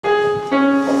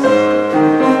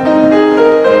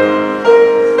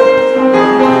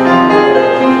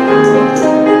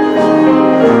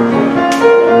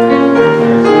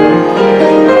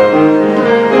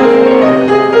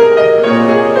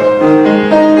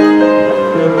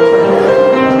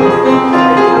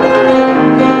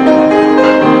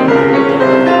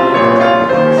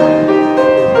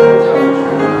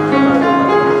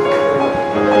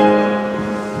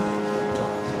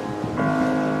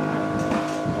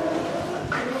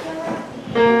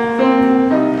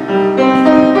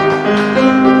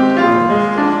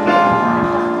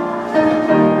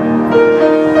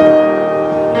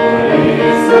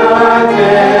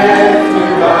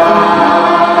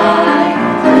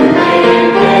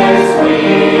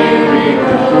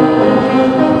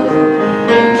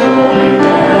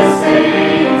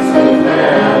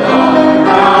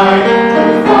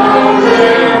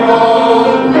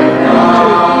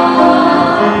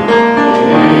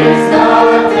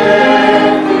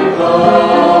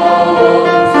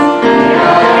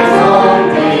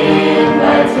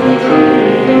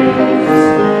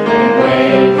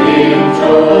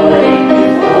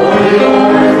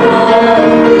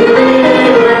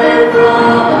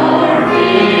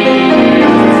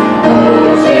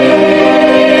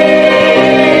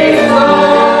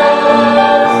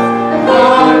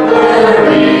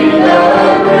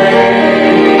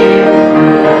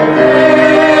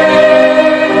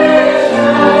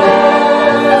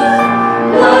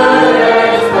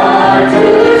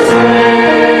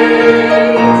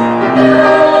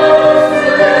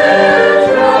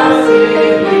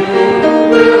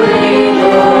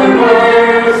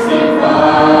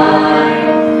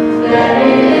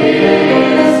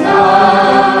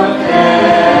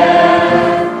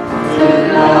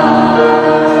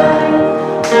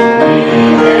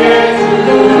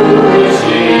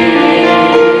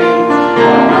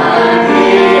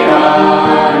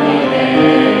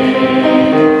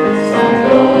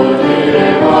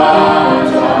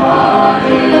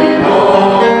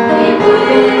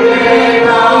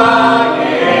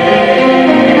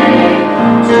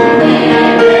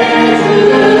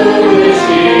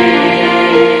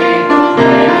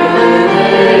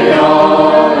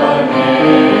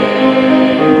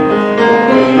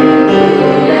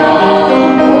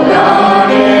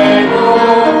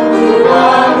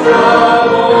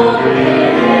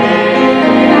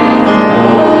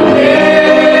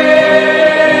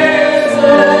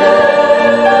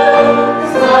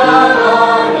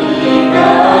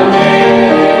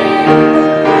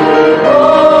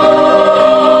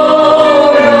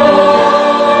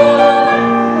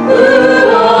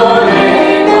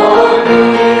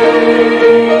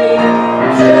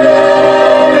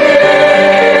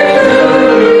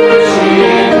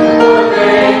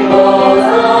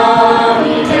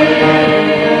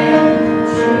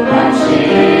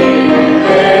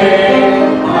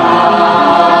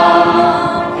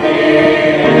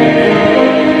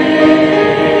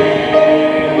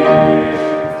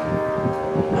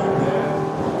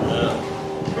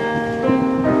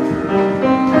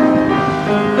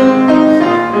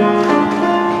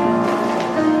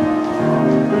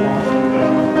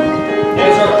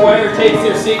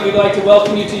seat, we'd like to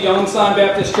welcome you to Yongsan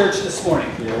Baptist Church this morning.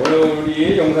 예, 오늘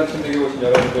우리 영산 침대에 오신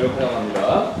여러분들을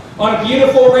환영합니다. On a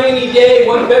beautiful rainy day,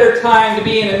 what better time to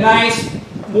be in a nice,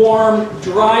 warm,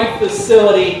 dry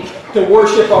facility to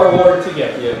worship our Lord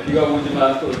together. 예, 비가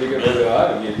오지만 또 우리에게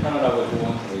우리가 여기 편안하고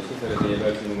좋은 시설에서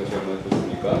예배할 수 있는 것이 얼마나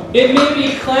좋습니까? It may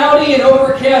be cloudy and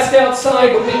overcast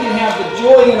outside, but we can have the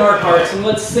joy in our hearts, and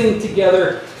let's sing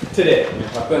together today.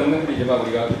 밖은 흐리지만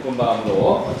우리가 기쁜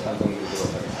마음으로 찬송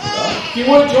드리도록 하겠습니다. If you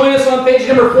would join us on page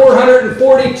number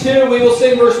 442, we will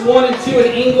sing verse 1 and 2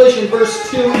 in English and verse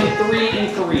 2 and 3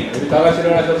 in Korean. 우리 다 같이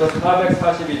일어나셔서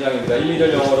 442장입니다. 1,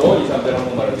 2절 영어로 2, 3절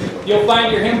한번 말해드리겠습니다. You'll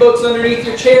find your hymn books underneath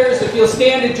your chairs. If you'll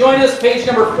stand and join us, page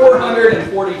number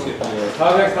 442.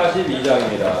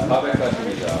 442장입니다.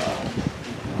 442장.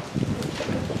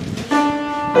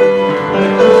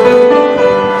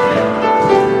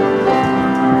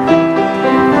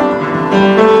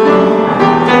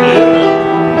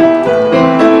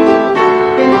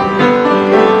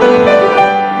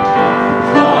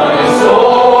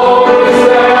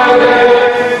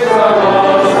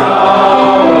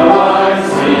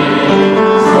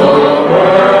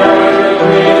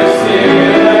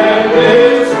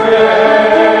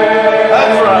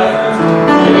 That's right.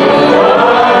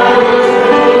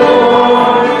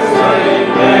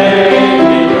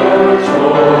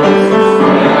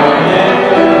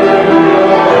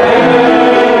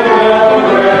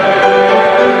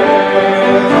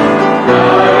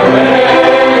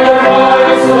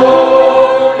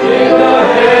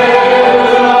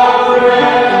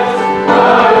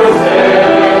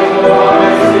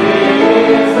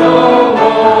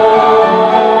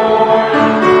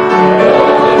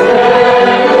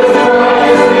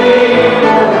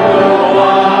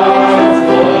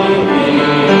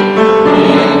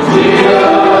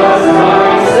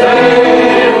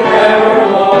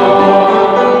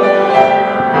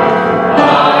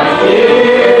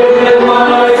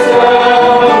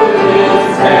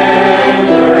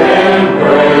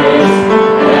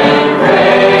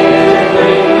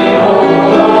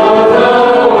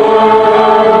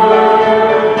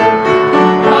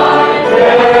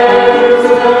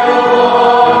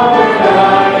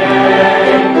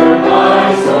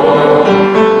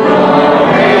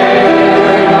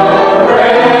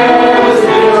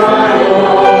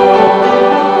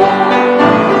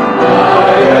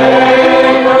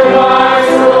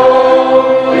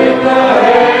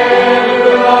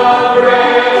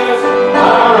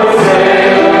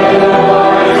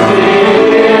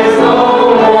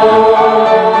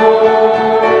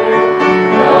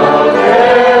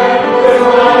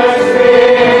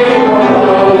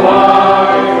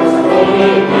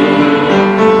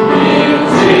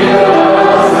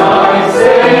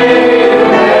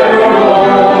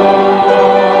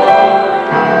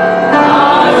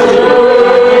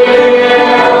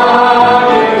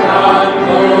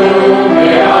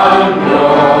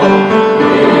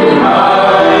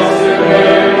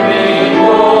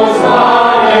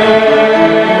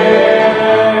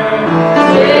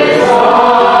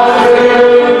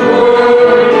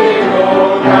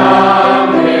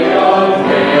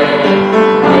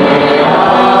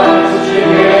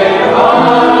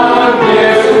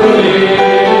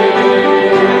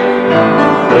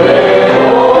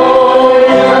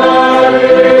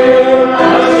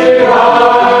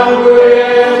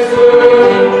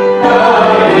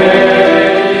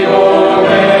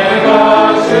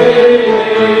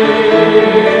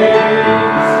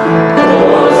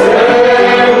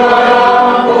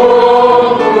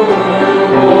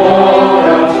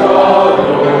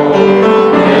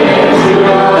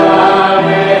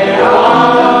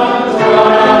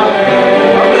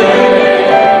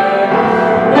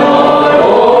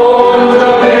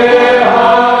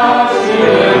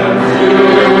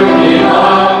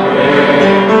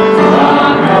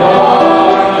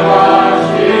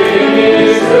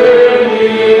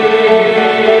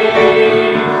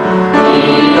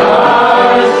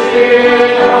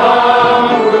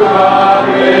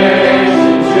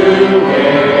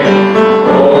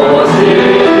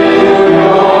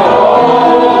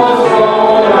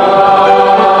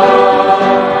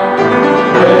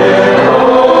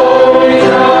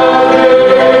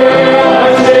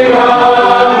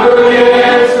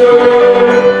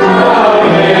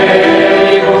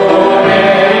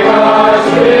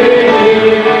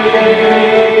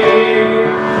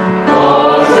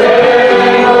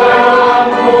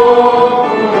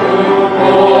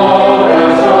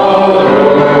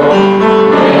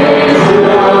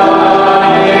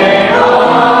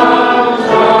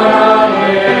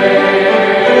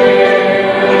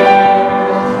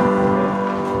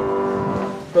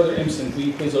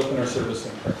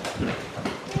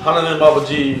 하나님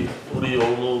아버지, 우리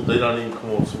오늘 대단히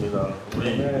고맙습니다.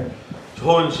 우리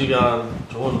좋은 시간,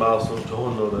 좋은 말씀,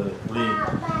 좋은 노래. 우리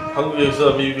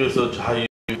한국에서, 미국에서 자유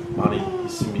많이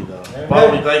있습니다.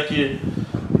 Father, we thank you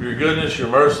for your goodness, your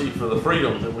mercy, for the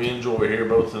freedom that we enjoy here,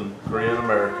 both in Korea and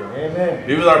America. Amen.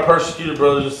 Be with our persecuted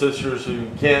brothers and sisters who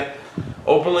can't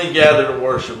openly gather to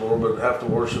worship, Lord, but have to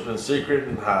worship in secret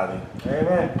and hiding.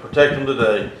 Amen. Protect them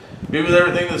today. Be with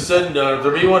everything that's said and done. If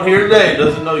there be one here today who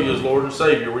doesn't know you as Lord and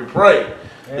Savior, we pray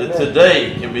that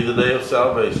today can be the day of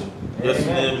salvation. Yes,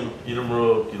 in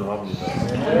이름으로 기도합니다.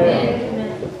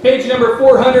 Page number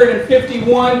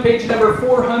 451, page number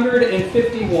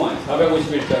 451.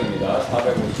 451장입니다.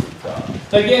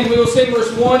 451장. Again, we will sing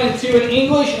verse 1 and 2 in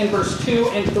English and verse 2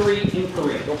 and 3 in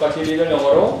Korean. 똑같이 1절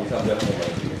영어로 2, 3절 한번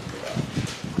말씀드리겠습니다.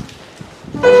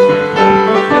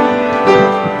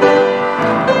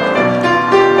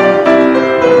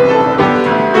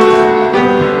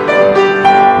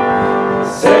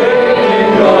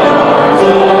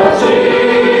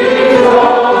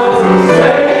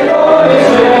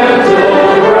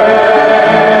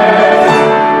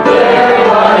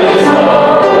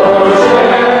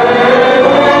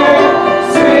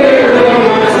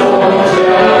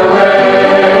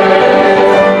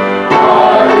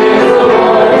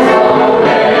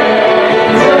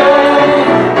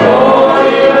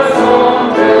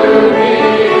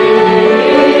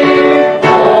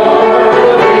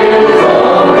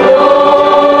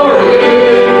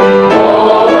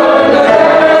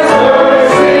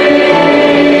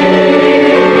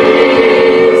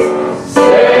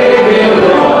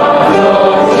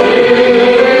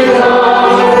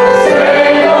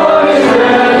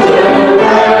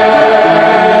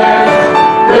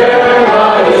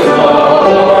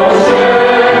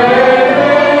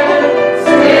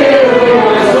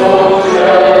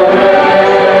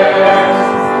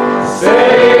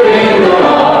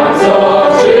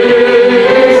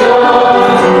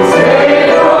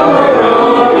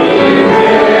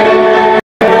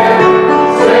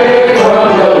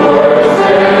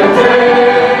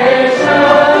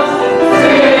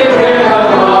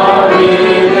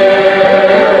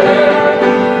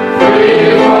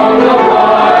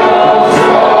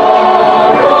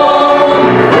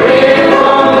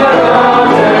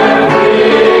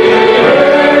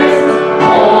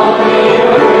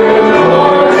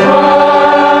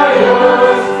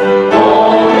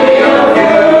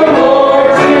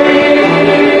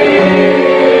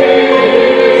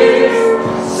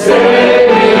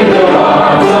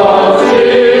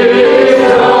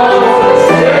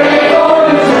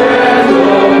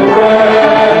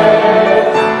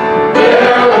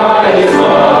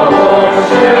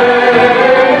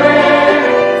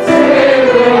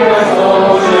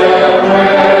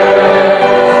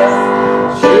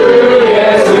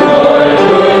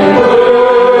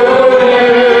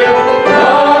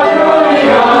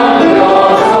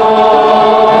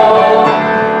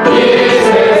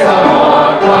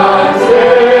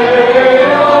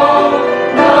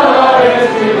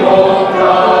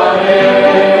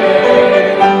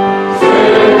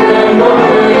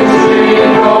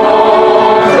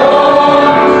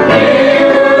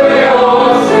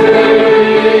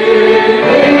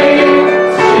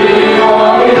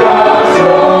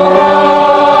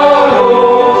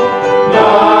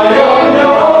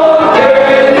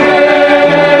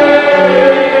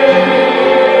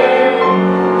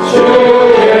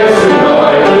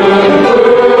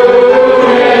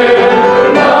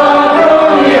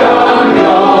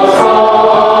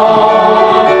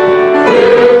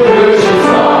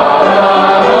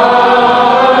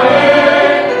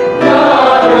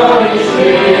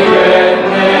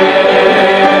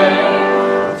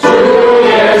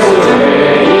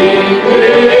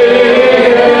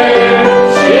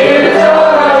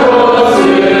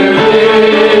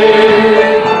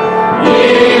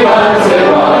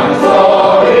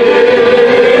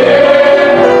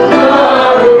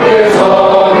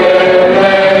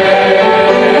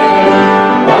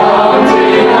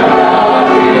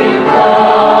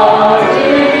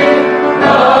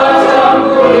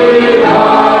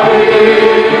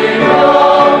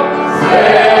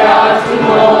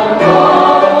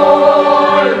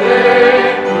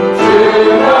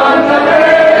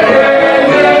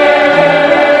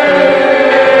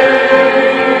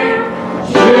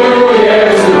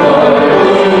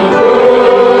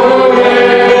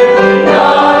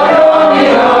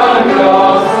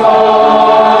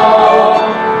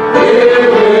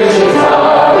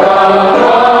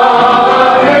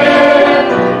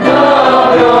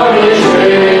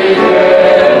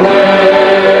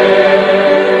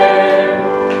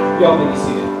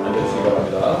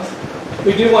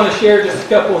 We do want to share just a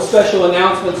couple of special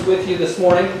announcements with you this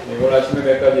morning. 오늘 아침에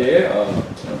몇 가지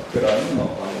특별한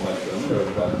방송 말씀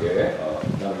여러분과 함께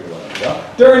나누기로 합니다.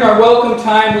 During our welcome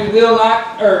time,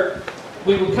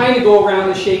 we would kind of go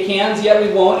around and shake hands, yet we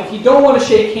won't. If you don't want to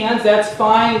shake hands, that's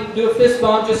fine. Do a fist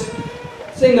bump, just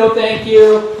say no thank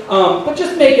you, but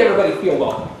just make everybody feel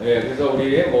welcome. 네, 그래서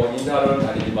우리 뭐 인사를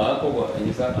다니지만 꼭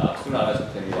인사 악수는 안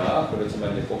하셔도 됩니다.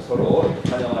 그렇지만 이제 꼭 서로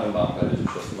환영하는 마음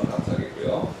가져주셨으면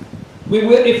감사하겠고요.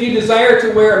 If you desire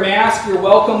to wear a mask, you're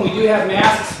welcome. We do have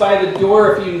masks by the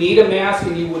door if you need a mask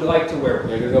and you would like to wear one.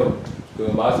 네, 그래서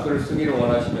그 마스크를 쓰기를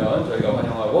원하시면 저희가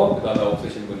환영하고 그 다음에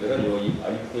없으신 분들은 요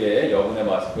입구에 여분의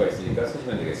마스크가 있으니까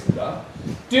쓰시면 되겠습니다.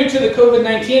 Due to the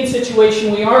COVID-19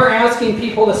 situation, we are asking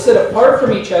people to sit apart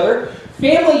from each other.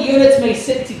 Family units may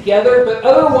sit together, but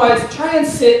otherwise try and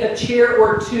sit a chair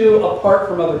or two apart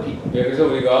from other people. 네, 그래서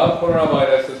우리가 코로나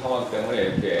바이러스 상황 때문에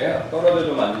이렇게 떨어져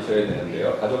좀 앉으셔야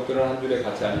되는데요. 가족들은 한 줄에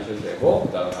같이 앉으셔도 되고,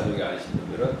 그 다음에 가족이 아니신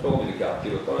분들은 조금 이렇게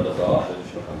앞뒤로 떨어져서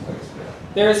앉아주시면 감사하겠습니다.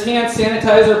 There's hand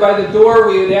sanitizer by the door.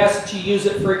 We would ask that you use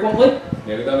it frequently.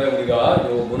 네, 그 다음에 우리가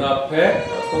요 문 앞에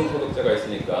손 소독제가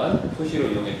있으니까 수시로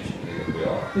이용해 주시면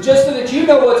되겠고요. And just so that you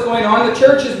know what's going on, the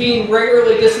church is being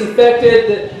regularly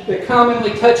disinfected. The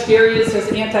commonly touched areas has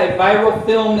antiviral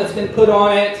film that's been put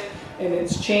on it, and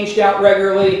it's changed out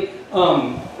regularly.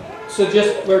 So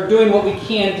we're doing what we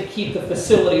can to keep the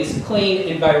facilities clean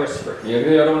and virus-free. 예,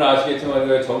 그래서 여러분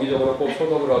아시겠지만 정기적으로 꼭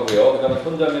소독을 하고요. 그 다음에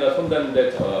손잡이나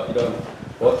손댄데 이런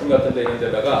버튼 같은 데 있는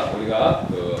데다가 우리가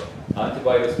그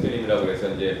안티바이러스 필름이라고 해서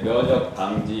이제 면역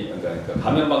방지, 그러니까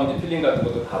감염 방지 필름 같은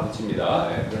것도 다 붙입니다.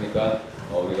 예, 그러니까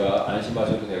우리가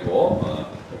안심하셔도 되고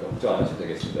걱정 안 하셔도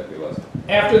되겠습니다. 여기 와서.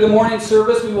 After the morning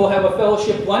service, we will have a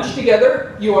fellowship lunch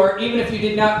together. Even if you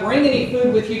did not bring any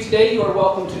food with you today, you are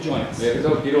welcome to join us. 네,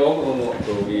 그래서 비록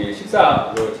우리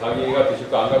식사 자기가 드실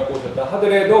거 안 갖고 오셨다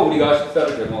하더라도 우리가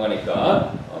식사를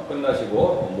제공하니까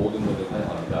끝나시고 모든 분들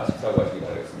환영합니다. 식사하고 가시기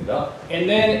바라겠습니다. And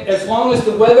then, as long as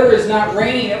the weather is not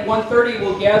raining, at 1:30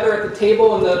 we'll gather at the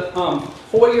table in the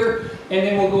foyer, and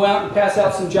then we'll go out and pass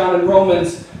out some John and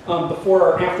Romans before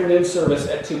our afternoon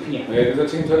service at 2 p.m. 네, 그래서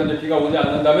지금처럼 이제 비가 오지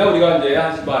않는다면 우리가 이제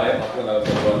 1시 반에 밖으로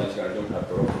나가서 공부하는 시간을 좀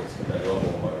갖도록 하겠습니다.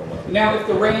 Now, if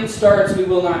the rain starts, we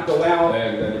will not go out.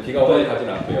 네, 그다음에 비가 오지 가진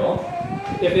않고요.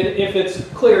 If it's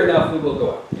clear enough, we will go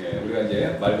out. 네, 우리가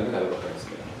이제 맑은 가도록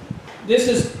하겠습니다. This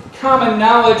is common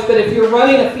knowledge, but if you're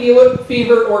running a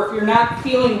fever or if you're not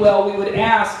feeling well, we would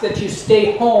ask that you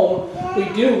stay home. We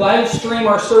do live stream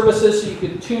our services, so you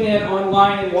can tune in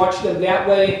online and watch them that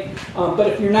way. But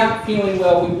if you're not feeling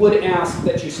well, we would ask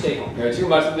that you stay home. 네, 지금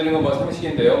말씀드린 건 뭐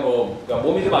상식인데요. 그러니까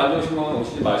몸이 좀 안 좋으신 분은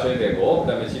오시지 마셔야 되고,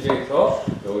 그다음에 집에서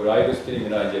라이브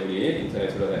스트림이나 이제 우리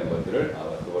인터넷으로 되는 것들을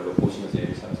그걸로 보시면서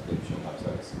예배 참석해 주시면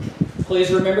감사하겠습니다.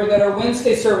 Please remember that our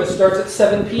Wednesday service starts at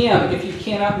 7 p.m. If you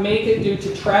cannot make it due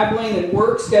to traveling and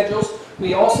work schedules,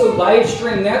 we also live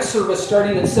stream that service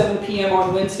starting at 7 p.m.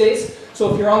 on Wednesdays.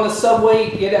 So if you're on the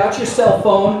subway, get out your cell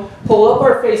phone, pull up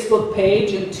our Facebook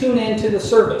page, and tune in to the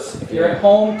service. If you're at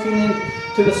home, tune in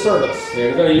to the service.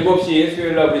 네, 그러니까 7시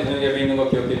수요일 날 우리 저녁 예배 있는 거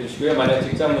기억해 주시고요. 만약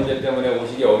직장 문제 때문에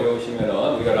오시기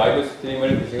어려우시면은 우리가 라이브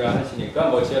스트림을 그 시간 하시니까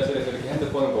뭐 지하철에서 이렇게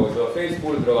핸드폰 거기서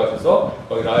페이스북으로 들어가셔서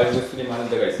거기 라이브 스트림 하는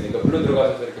데가 있으니까 글로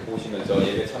들어가셔서 이렇게 보시면서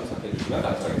예배 참석해 주시면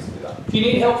감사하겠습니다. If you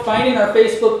need help finding our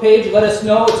Facebook page, let us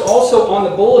know. It's also on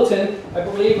the bulletin. I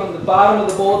believe on the bottom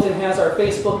of the bulletin has our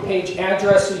Facebook page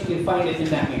address, so you can find it in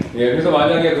that manner. 예, 그래서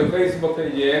만약에 그 페이스북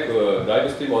페이지에 그 라이브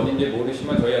스트림 어딘지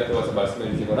모르시면 저희한테 와서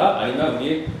말씀해 주시거나 아니면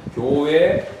우리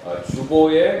교회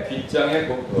주보의 뒷장에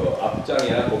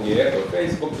앞장이나 거기에 그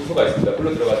페이스북 주소가 있습니다.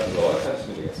 글로 들어가서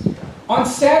찾으시면 되겠습니다. On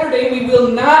Saturday, we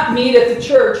will not meet at the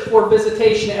church for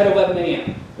visitation at 11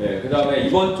 a.m. 네, 그 다음에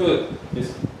이번 주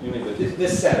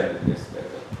This Saturday.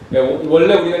 네,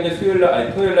 원래 우리가 이제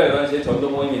토요일 날 11시에 전도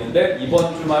모임이 있는데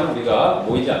이번 주만 우리가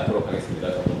모이지 않도록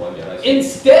하겠습니다. 전도 모임 11시.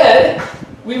 Instead,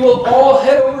 we will all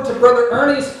head over to Brother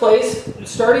Ernie's place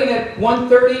starting at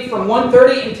 1:30. From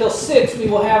 1:30 until 6,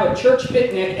 we will have a church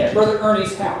picnic at Brother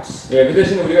Ernie's house. 네, 그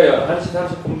대신 우리가 1시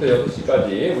 30분부터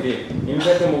 6시까지 우리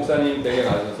임세태 목사님 댁에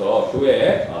가셔서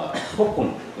교회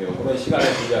소풍, 그런 시간을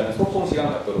준비하는 소풍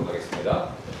시간 갖도록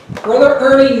하겠습니다. Brother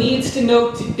Ernie needs to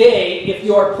know today if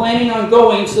you are planning on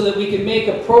going so that we can make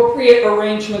appropriate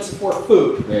arrangements for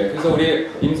food. 네, 그래서 우리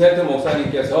임세트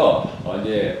목사님께서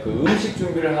이제 그 음식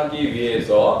준비를 하기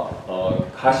위해서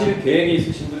가실 계획이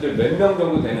있으신 분들 몇 명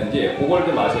정도 되는지 그걸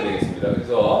좀 아셔야 되겠습니다.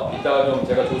 그래서 이따가 좀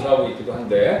제가 조사하고 있기도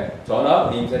한데 전화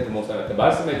우리 임세트 목사님한테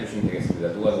말씀해 주시면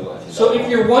되겠습니다. 누가 하신다고. So if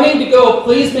you're wanting to go,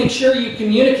 please make sure you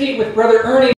communicate with Brother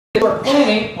Ernie if you are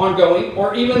planning on going,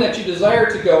 or even that you desire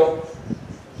to go,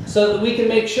 so that we can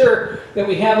make sure that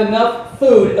we have enough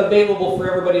food available for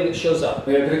everybody that shows up.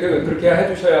 네, 그렇게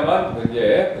해주셔야만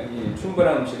이제 이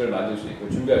충분한 음식을 만들 수 있고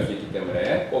준비할 수 있기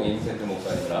때문에 꼭 임센트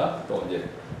목사님이나 또 이제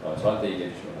저한테 얘기해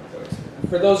주시면 감사하겠습니다.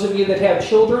 For those of you that have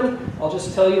children, I'll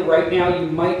just tell you right now, you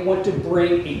might want to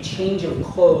bring a change of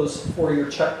clothes for your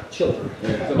children.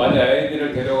 네, 그래서 만약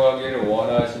아이들을 데려가기를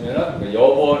원하시면은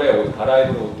여벌의 옷,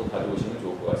 갈아입을 옷도 가져오시면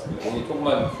좋을 것 같습니다. 거기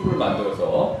조그만 풀을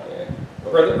만들어서.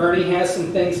 Brother Ernie has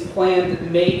some things planned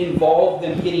that may involve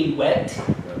them getting wet.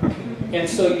 And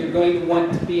so you're going to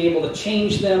want to be able to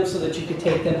change them so that you can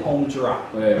take them home dry.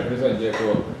 네, 그래서 이제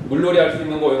그 물놀이 할 수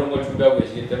있는 거 이런 걸 준비하고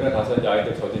계시기 때문에 가서 이제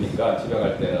아이들 젖으니까 집에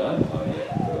갈 때는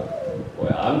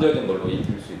안 젖은 걸로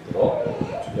입힐 수 있도록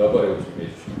여벌의 옷 준비해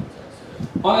주시면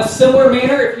감사하겠습니다. On a similar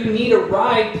manner, if you need a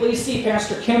ride, please see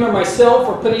Pastor Kim or myself.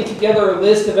 We're putting together a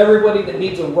list of everybody that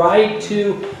needs a ride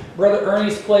to Brother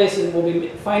Ernie's place, and we'll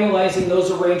be finalizing those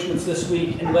arrangements this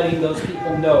week and letting those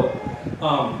people know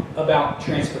about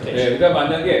transportation. 네, 그러니까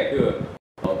만약에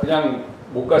그냥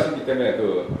못 가시기 때문에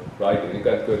라이드,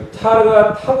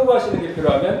 그러니까 타고 가시는 게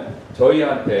필요하면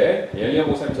저희한테 엘리야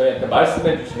목사님 저희한테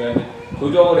말씀해 주시면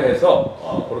조정을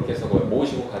해서 그렇게 해서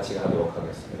모시고 같이 가도록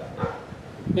하겠습니다.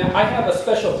 Now, I have a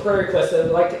special prayer request that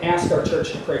I'd like to ask our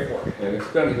church to pray for. 네,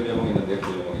 특별한 기도 제목이 있는데 그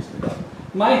제목이 있습니다.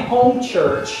 My home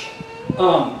church,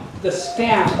 the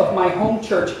staff of my home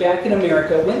church back in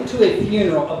America went to a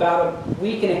funeral about a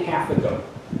week and a half ago.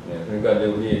 네, 그러니까 이제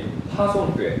우리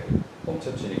파송교회,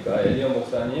 홈처치니까 엘리야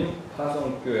목사님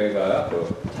파송교회가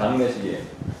장례식이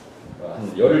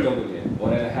한 열흘 정도 돼요.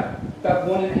 About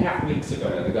 1.5 weeks ago.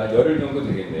 그러니까 열흘 정도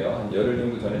되겠네요. 한 열흘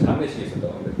정도 전에 장례식이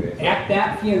있었다고 합니다. At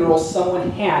that funeral,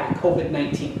 someone had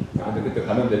COVID-19. 근데 그때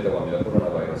감염됐다고 합니다. 코로나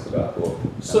바이러스가.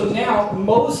 So now,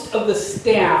 most of the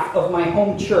staff of my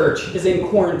home church is in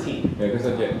quarantine. 네, 그래서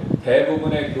이제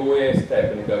대부분의 교회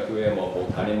스태프, 그러니까 교회 뭐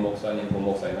담임 목사님,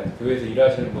 본목사님, 교회에서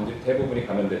일하시는 분들이 대부분이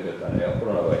감염됐다네요.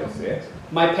 코로나 바이러스에.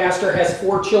 My pastor has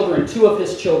 4 children. 2 of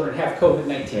his children have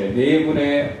COVID-19. 네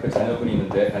분의 그 자녀분이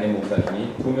있는데 담임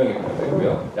목사님이 2명이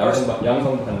감염됐고요. 양성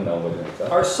나온 거죠, 그러니까.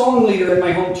 Our song leader in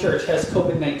my home church has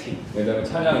COVID-19. 그다음에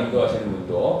찬양 인도하시는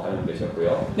분도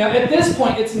감염되셨고요. Now, at this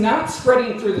point, it's not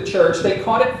spreading through the church. They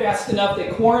caught it fast enough. They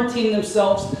quarantined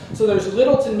themselves, so there's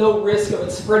little to no risk of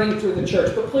it spreading through the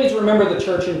church. But please remember the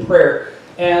church in prayer,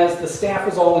 as the staff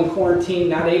is all in quarantine,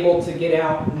 not able to get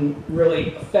out and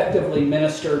really effectively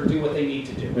minister, do what they need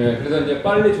to do. 네, 그래서 이제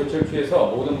빨리 조치를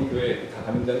취해서 모든 교회에 다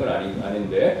감염된 건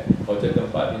아닌데 어쨌든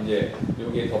빨리 이제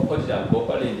여기에 덮어지지 않고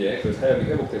빨리 이제 그 사역이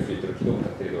회복될 수 있도록 기도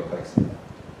부탁드리도록 하겠습니다.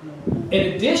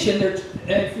 In addition,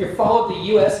 if you followed the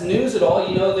U.S. news at all,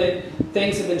 you know that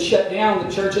things have been shut down.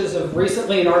 The churches have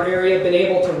recently in our area been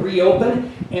able to reopen,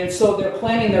 and so they're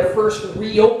planning their first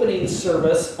reopening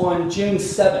service on June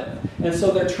 7th. And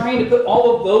so they're trying to put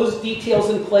all of those details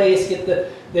in place,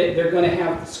 they're going to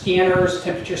have scanners,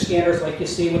 temperature scanners like you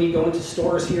see when you go into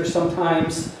stores here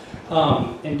sometimes,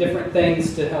 and different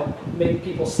things to help make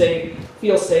people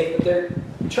feel safe. But they're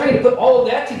trying to put all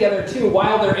of that together too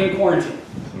while they're in quarantine.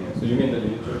 So you mean that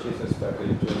your church is started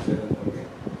in June 7th?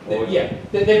 Okay. Yeah,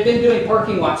 they've been doing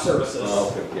parking lot services,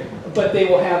 okay. but they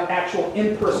will have actual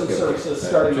in-person services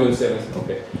starting June 7th.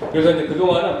 Okay. 그래서 이제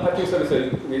그동안은 파킹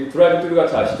서비스, 드라이브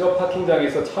같이 아시죠?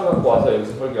 파킹장에서 차 갖고 와서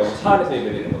여기서 설교하고 차 안에서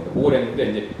예배드리는 건데 그걸 했는데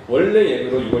이제 원래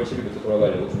예배로 6월 7일부터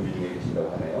돌아가려고 준비 중에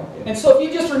계신다고 하네요. And so if you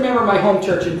just remember my home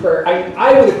church in prayer,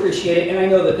 I would appreciate it, and I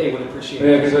know that they would appreciate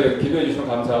네, it. 그래서 기도해 주시면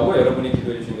감사하고 여러분이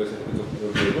기도해 주신 것에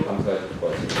기도해도 감사하실 것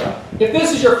같습니다. If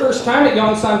this is your first time at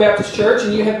Yongsan Baptist Church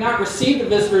and you have not received a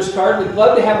visitor's card, we'd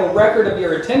love to have a record of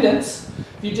your attendance.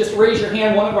 If you just raise your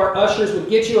hand, one of our ushers would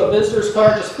get you a visitor's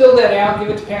card. Just fill that out, give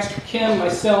it to Pastor Kim,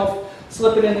 myself,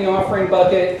 slip it in the offering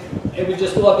bucket, and we'd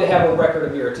just love to have a record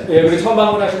of your attendance. 네, 우리 처음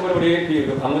방문하신 분 우리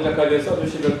그 방문자까지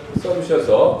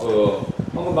써주셔서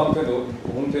헌금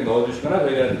봉투에 넣어주시거나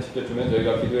저희들한테 직접 주면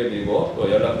저희가 기도해드리고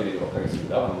또 연락드리도록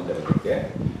하겠습니다.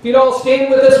 방문자분들께. If you'd all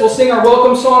stand with us, we'll sing our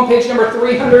welcome song, page number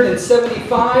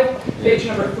 375. Page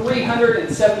number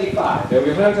 375. 네,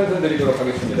 우리 환영 찬송 드리도록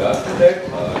하겠습니다.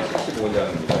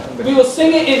 375장입니다. We will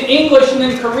sing it in English and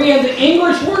then Korean. The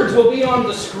English words will be on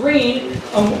the screen.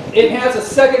 It has a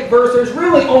second verse. There's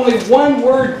really only one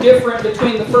word different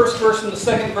between the first verse and the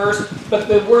second verse, but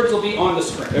the words will be on the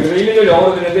screen. 그래서 1, 2절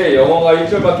영어로 되는데 영어가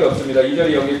 1절밖에 없습니다.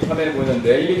 2절이 여기 화면에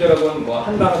보이는데 1, 2절하고는 뭐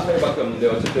한 단어 차이밖에 없는데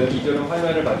어쨌든 2절은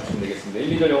화면을 봐주시면 되겠습니다.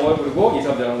 1, 2절 영어 그리고 2,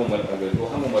 3절 한국말 그리고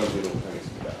한국말로 드리도록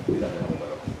하겠습니다. 2, 3절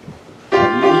한국말로.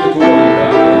 이게 두 번입니다.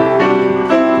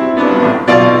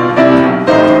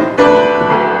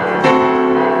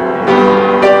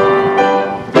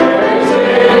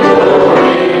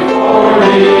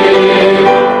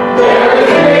 There is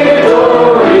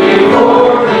victory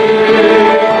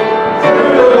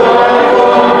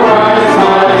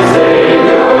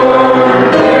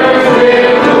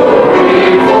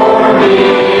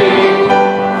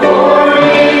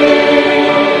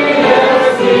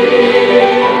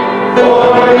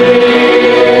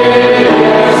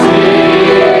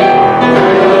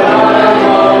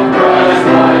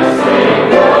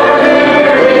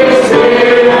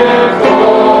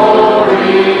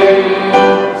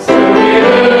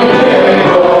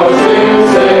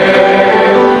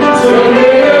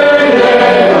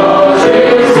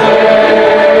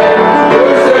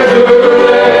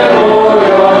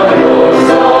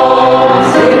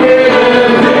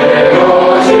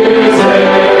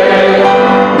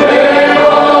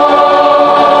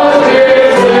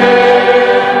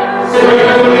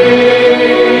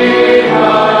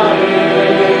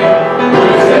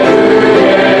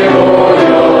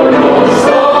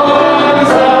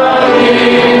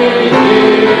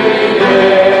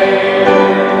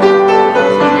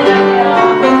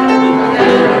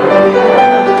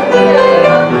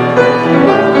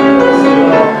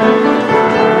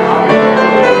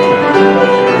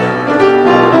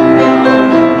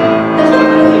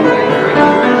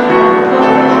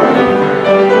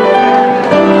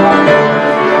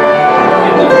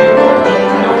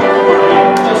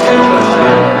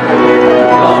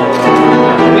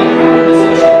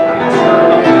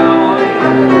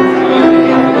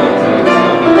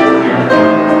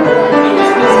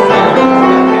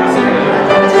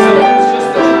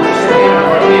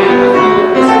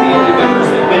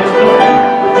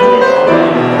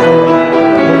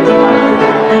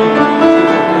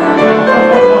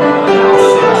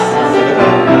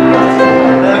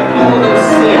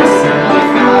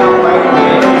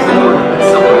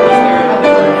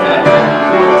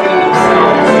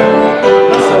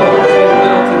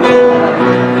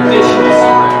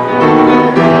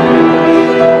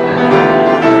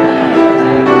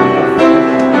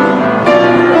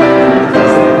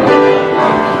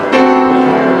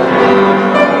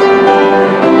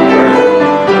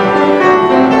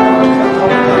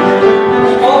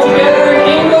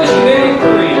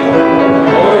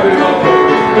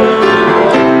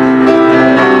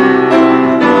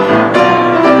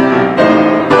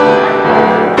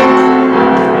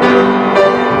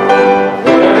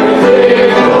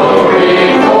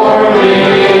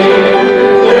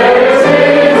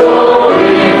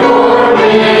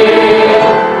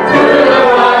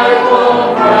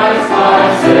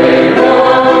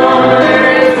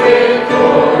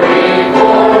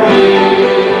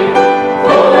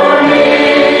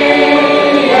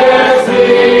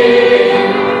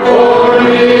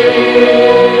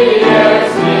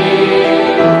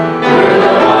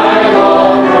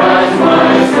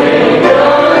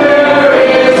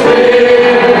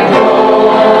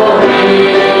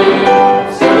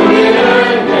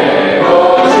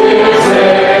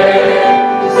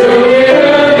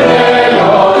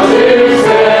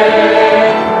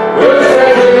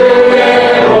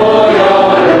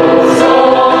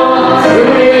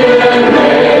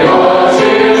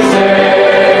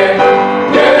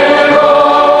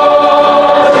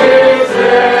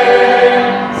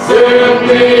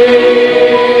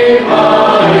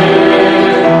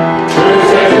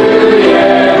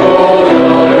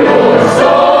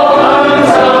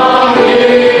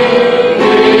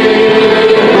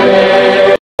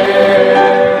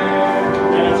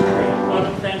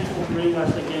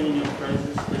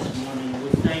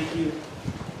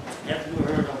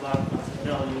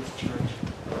this church.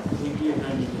 We give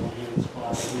them in your hands,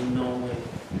 Father. We know it.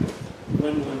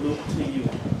 When we look to you,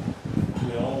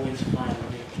 we always find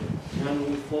victory. When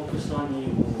we focus on you,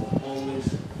 we will always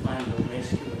find the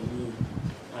rescue we need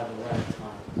at the right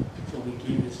time. So we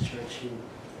give this church in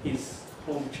his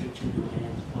home church in your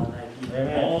hands, Father. I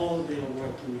give all their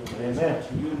work in your hands, Father.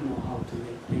 You know how to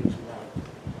make things right.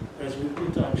 As we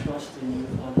put our trust in you,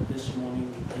 Father, this morning,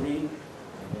 we bring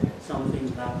something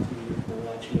back to you for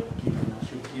what you have given us.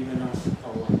 You've given us a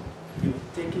lot. You've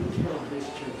taken care of this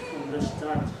church from the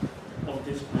start of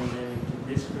this pandemic to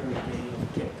this very day.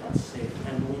 You've kept us safe,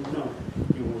 and we know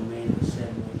you will remain the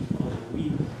same way because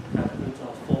we have put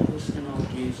our focus and our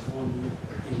gaze on you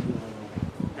and you alone.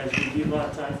 As we give our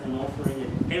tithe and offering,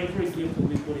 and every gift that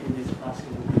we put in this basket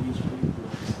will be used for your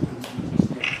glory. In Jesus'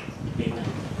 name, amen.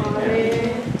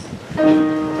 Amen.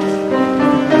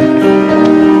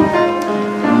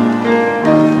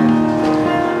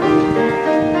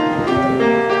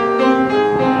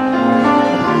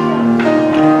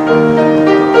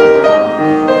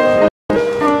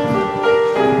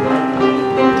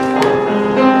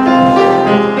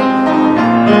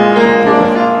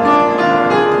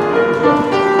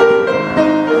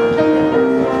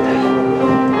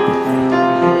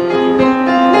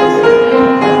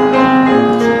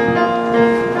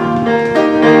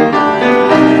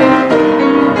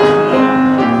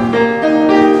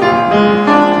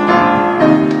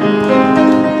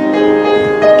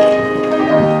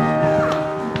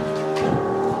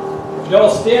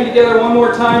 Stand together one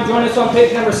more time. Join us on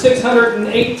page number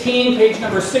 618. Page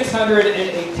number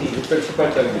 618.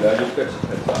 618장입니다.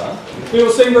 618장. We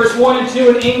will sing verse 1 and 2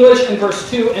 in English and verse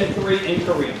 2 and 3 in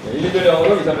Korean. 1절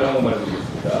영어로 2, 3절 한국말로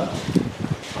드리겠습니다.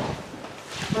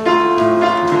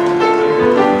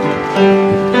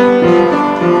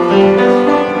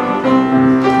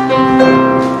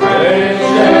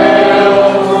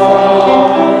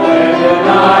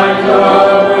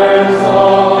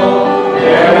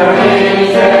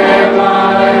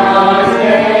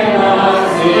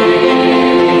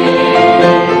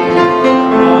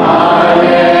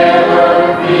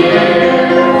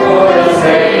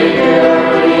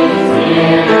 Savior is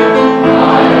near.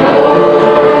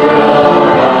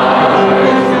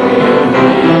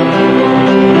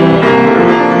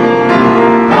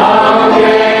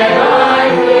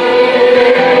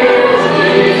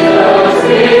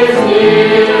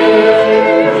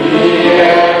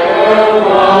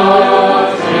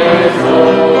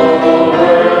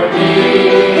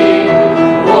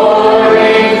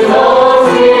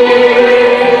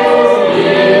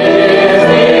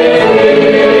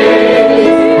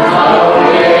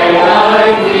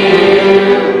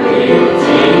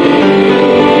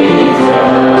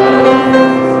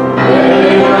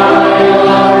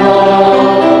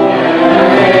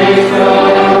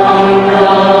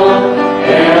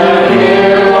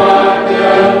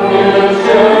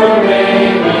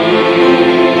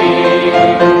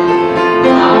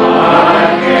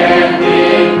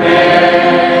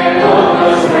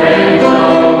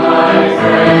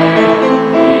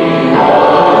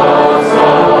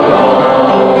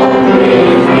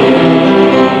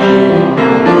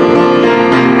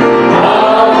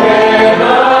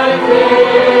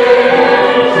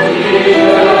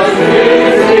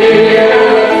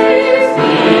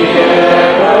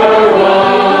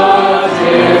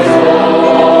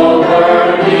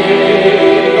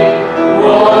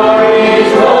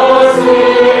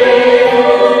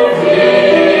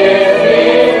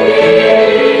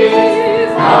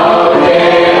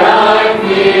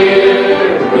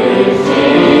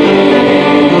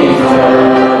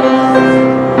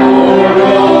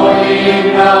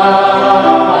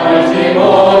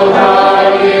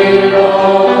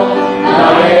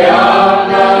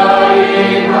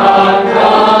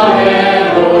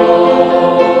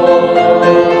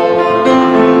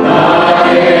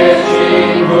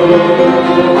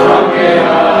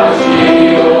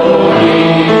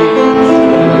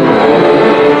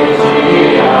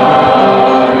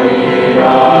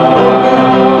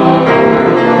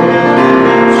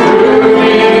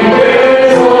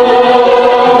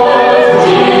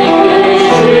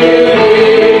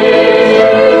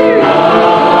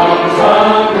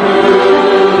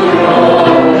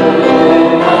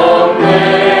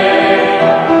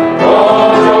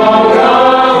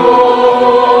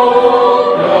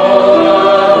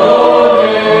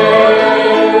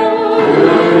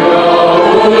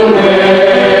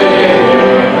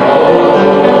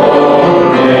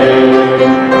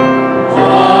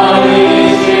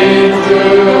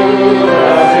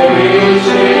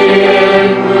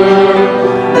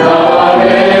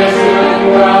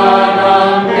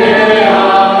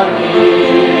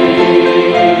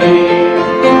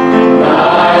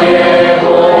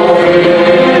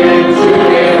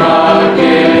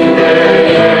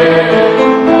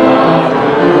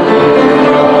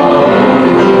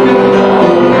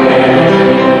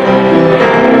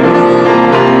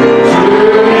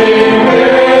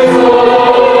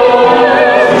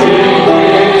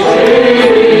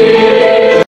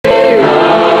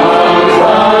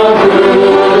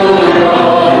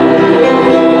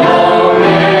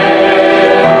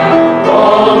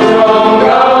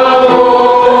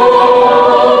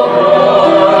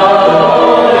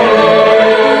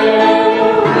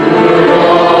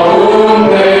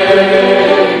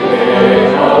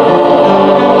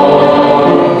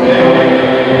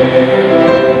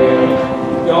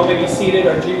 be seated.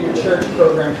 Our junior church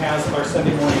program has our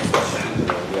Sunday morning session.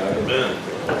 아멘.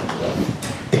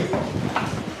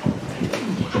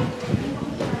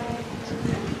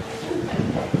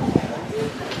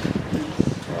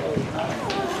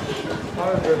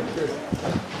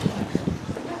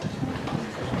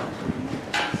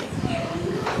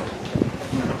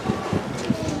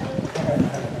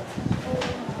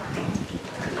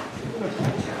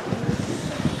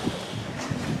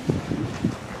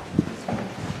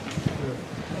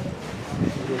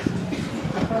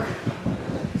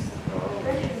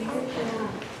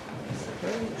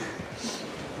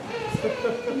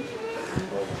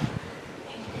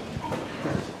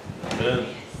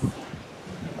 아멘.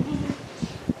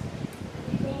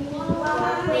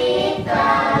 With the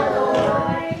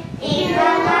Lord in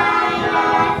the light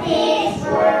of His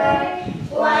word,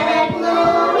 what a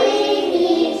glory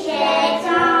He sheds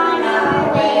on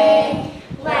our way.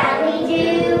 While we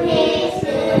do His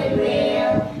good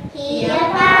will, He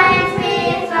abides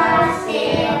with us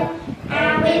still,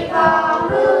 and with all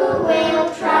who will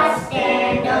trust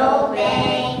and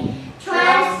obey.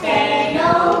 Trust and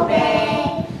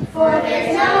obey, for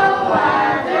there's no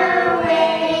other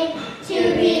way to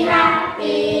be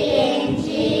happy in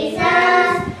Jesus,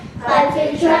 but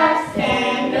to trust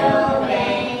and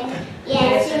obey.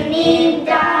 예수님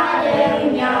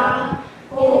따르며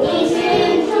복이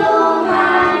순종하렴.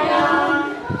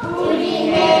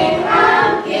 우리는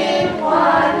함께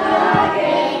원하게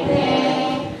돼.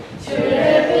 주를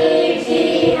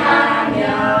의지하며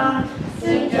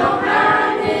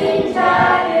순종하는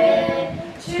자를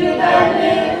주가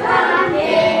늘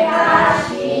함께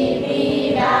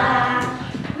하시리라.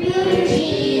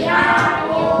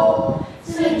 유지하고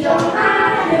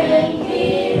순종하는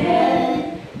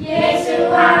길은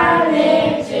예수와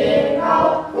늘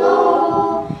즐겁고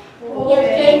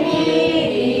복된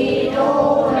일이로라.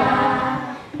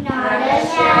 Not a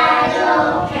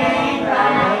shadow can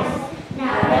rise,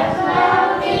 not a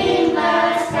cloud in the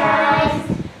skies,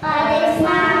 but its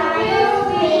smile will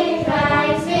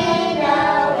rise in the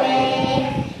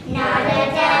way. Not a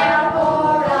doubt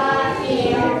or a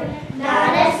fear,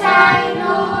 not a sign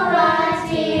or a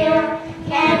tear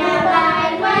can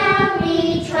abide when we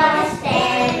trust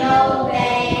and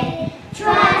obey.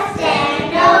 Trust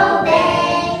and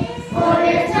obey, for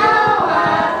there's no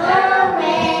other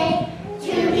way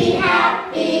to be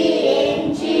happy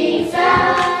in Jesus,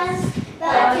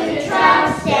 but to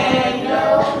trust and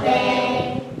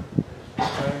obey.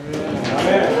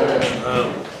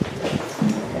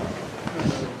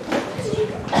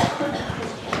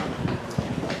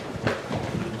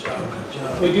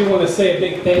 We do want to say a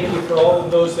big thank you for all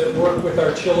of those that work with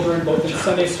our children, both in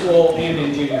Sunday school and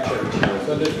in junior church.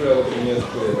 선대스쿨하고 주니어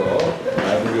스쿨에서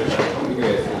아이들을 섬기기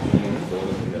위해서 주시는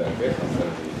모든 분들에게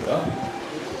감사드립니다.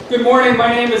 Good morning. My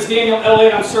name is Daniel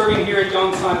Elliott. I'm serving here at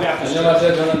Yongsan Baptist Church.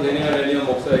 안녕하세요. 저는 데니얼 엘리언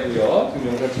목사이고요.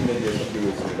 지금 용산 침례교에 섬기고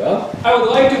있습니다. I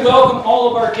would like to welcome all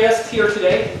of our guests here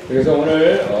today. 그래서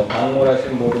오늘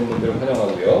방문하신 모든 분들을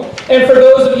환영하고요. And for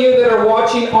those of you that are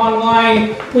watching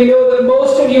online, we know that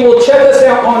most of you will check us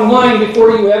out online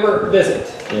before you ever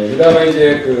visit. 예, 그 다음에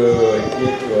이제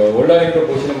온라인으로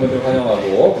보시는 분들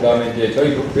환영하고, 그 다음에 이제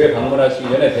저희 교회 방문하시기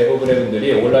전에 대부분의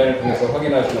분들이 온라인을 통해서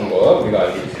확인하시는 거 우리가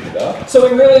알고 있습니다. So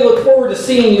we really look forward to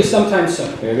seeing you sometime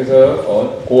soon. 예, 그래서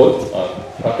곧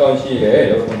가까운 시일에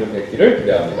여러분들 뵙기를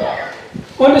기대합니다.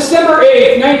 On December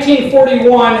 8th,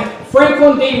 1941,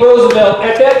 Franklin D. Roosevelt,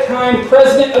 at that time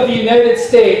President of the United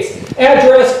States,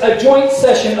 addressed a joint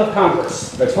session of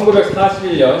Congress.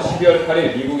 1941년 12월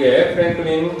 8일 미국의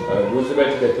프랭클린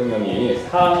루스벨트 대통령이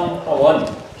상하원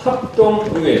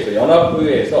합동의회에서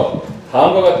연합의회에서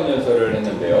다음과 같은 연설을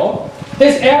했는데요.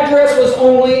 His address was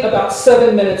only about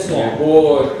 7 minutes long.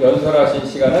 그 연설하신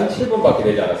시간은 7분밖에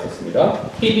되지 않았었습니다.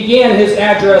 He began his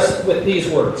address with these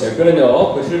words.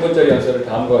 그는요, 그 7분짜리 연설을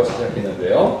다음과 같이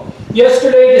시작했는데요.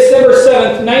 Yesterday, December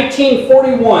 7th,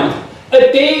 1941,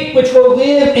 a date which will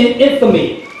live in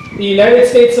infamy, the United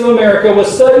States of America was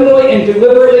suddenly and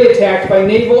deliberately attacked by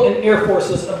naval and air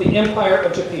forces of the Empire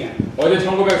of Japan. 어제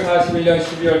 1941년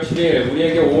 12월 7일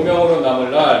우리에게 오명으로 남을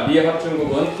날 미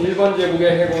합중국은 일본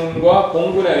제국의 해군과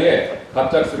공군에 의해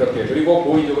갑작스럽게 그리고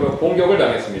고의적으로 공격을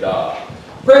당했습니다.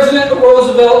 President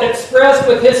Roosevelt expressed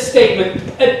with his statement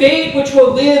a date which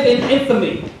will live in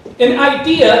infamy, an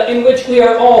idea in which we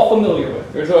are all familiar with.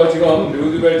 그래서 지금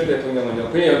루즈벨트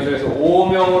대통령은요, 그의 연설에서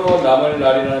오명으로 남을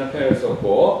날이라는 표현을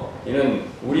썼고, 이는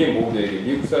우리 모두에게,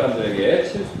 미국 사람들에게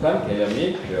친숙한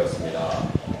개념이 되었습니다.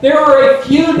 There are a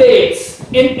few dates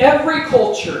in every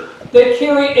culture that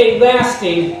carry a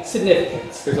lasting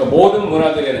significance. 그래서 모든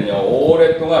문화들에는요,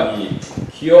 오랫동안 이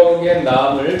기억에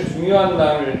남을 중요한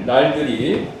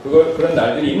날들이 그런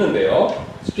날들이 있는데요.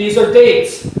 These are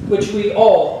dates which we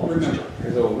all remember.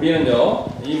 그래서 우리는요,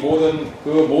 이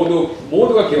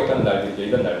모두가 기억하는 날들이죠.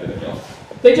 이런 날들은요.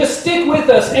 They just stick with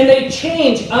us and they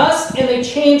change us and they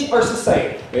change our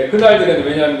society. 예, 그 날들은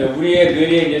왜냐하면 우리의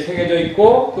뇌리에 이제 새겨져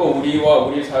있고 또 우리와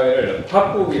우리 사회를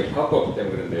바꾸었기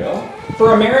때문에 그런데요.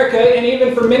 For America and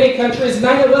even for many countries,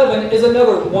 9/11 is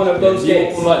another one of those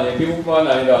days. 미국뿐만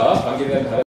아니라 관계된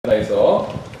다른 나라에서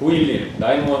 9.11,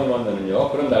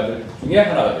 9/11은요 그런 날들 중에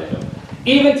하나가 되죠.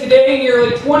 Even today,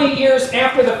 nearly 20 years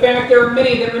after the fact, there are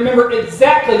many that remember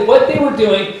exactly what they were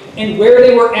doing and where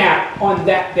they were at on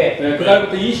that day. 네,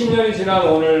 그날부터 20년이 지난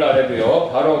오늘날에도요,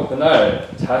 바로 그날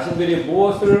자신들이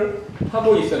무엇을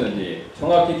하고 있었는지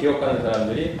정확히 기억하는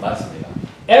사람들이 많습니다.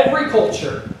 Every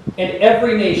culture and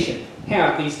every nation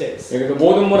have these days. 그래서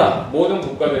모든 문화, 모든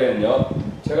국가들에는요,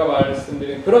 제가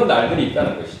말씀드린 그런 날들이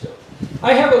있다는 것이죠.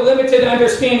 I have a limited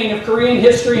understanding of Korean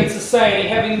history and society,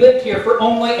 having lived here for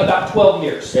only about 12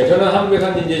 years. 네, 저는 한국에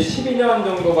산 지 이제 12년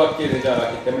정도밖에 되지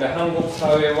않았기 때문에 한국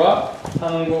사회와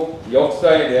한국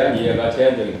역사에 대한 이해가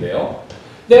제한적인데요.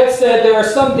 That said, there are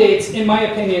some dates, in my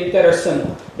opinion, that are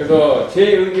similar. 그래서 제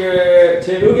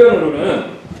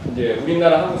의견으로는 이제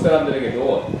우리나라 한국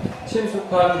사람들에게도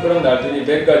친숙한 그런 날들이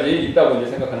몇 가지 있다고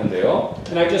이제 생각하는데요.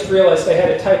 And I just realized I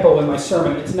had a typo in my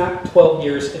sermon. It's not 12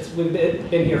 years. We've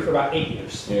been here for about 8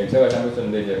 years. 예, 제가 잘못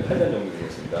썼는데 이제 8년 정도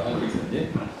되겠습니다. 한국에 있은지.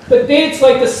 But dates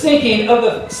like the sinking of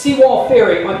the Seawall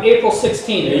Ferry on April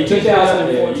 16,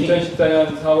 2014.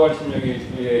 2014년 4월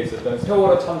 16일에 있었던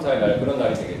세월호 참사의 날 그런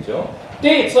날이 되겠죠.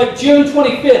 Dates like June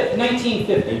 25th,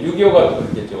 1950. 6.25가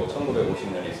그렇겠죠.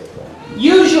 1950년에 있었던.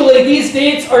 Usually these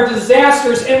dates are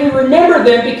disasters and we remember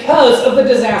them because of the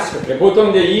disaster. 보통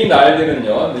이제 이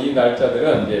날들은요, 이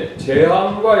날짜들은 이제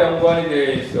재앙과 연관이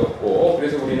되어 있었고,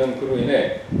 그래서 우리는 그로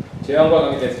인해 재앙과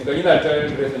관계됐으니까 이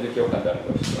날짜를 그래서 이제 기억한다는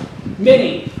것이죠.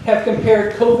 Many have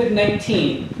compared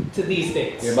COVID-19 to these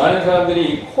dates. 많은 사람들이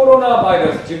이 코로나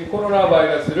바이러스, 즉 코로나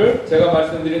바이러스를 제가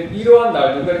말씀드린 이러한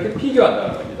날들과 이렇게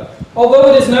비교한다는 겁니다.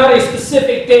 Although it is not a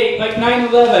specific date like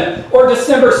 9/11 or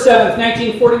December 7th,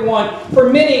 1941, for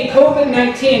many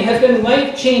COVID-19 has been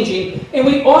life-changing and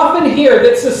we often hear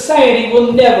that society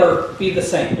will never be the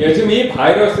same. 예, 지금 이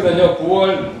바이러스는요,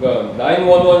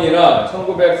 9/11이나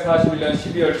 1941년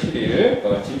 12월 7일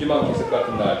진주만 기습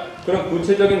같은 날 그런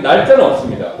구체적인 날짜는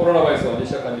없습니다. 코로나 바이러스 언제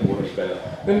시작한지 모르니까요.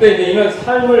 근데 이제 이는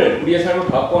우리의 삶을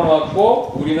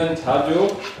바꿔놓았고 우리는 자주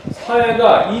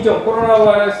사회가 코로나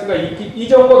바이러스가 있기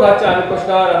이전과 같지 않을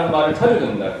것이다 라는 말을 자주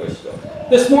듣는다는 것이죠.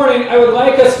 This morning, I would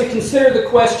like us to consider the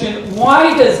question,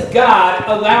 why does God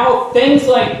allow things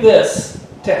like this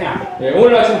to happen? 예,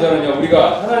 오늘 아침 저는요,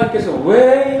 우리가 하나님께서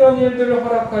왜 이런 일들을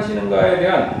허락하시는가에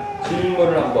대한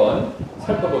질문을 한번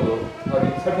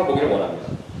살펴보기를 원합니다.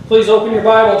 Please open your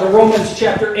Bible to Romans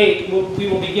chapter 8. We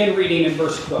will begin reading in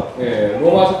verse 12. 예,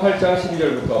 로마서 8장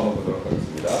 12절부터 한번 보도록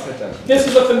하겠습니다. 8장 12절. This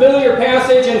is a familiar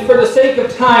passage, and for the sake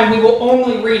of time, we will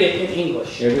only read it in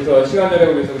English. 예, 그래서 시간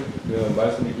절약을 위해서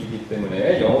말씀이 길기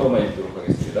때문에 영어로만 읽도록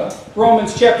하겠습니다.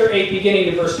 Romans chapter 8,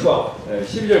 beginning in verse 12. 예,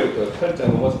 12절부터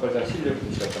로마서 8장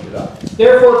 12절부터 시작합니다.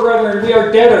 Therefore, brethren, we are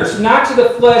debtors, not to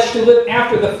the flesh, to live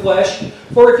after the flesh.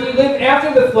 For if ye live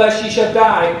after the flesh, ye shall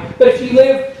die.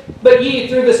 But ye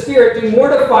through the Spirit do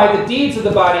mortify the deeds of the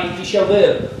body, ye shall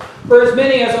live. For as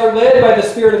many as are led by the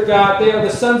Spirit of God, they are the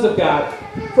sons of God.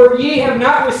 For ye have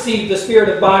not received the spirit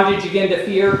of bondage again to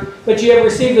fear, but ye have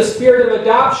received the spirit of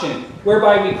adoption,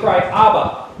 whereby we cry,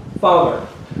 Abba, Father.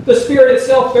 The Spirit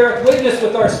itself beareth witness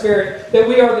with our spirit that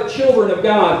we are the children of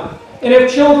God. And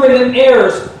if children, then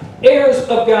heirs, heirs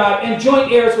of God, and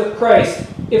joint heirs with Christ,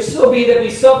 if so be that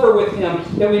we suffer with him,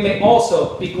 that we may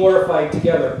also be glorified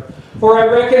together. For I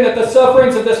reckon that the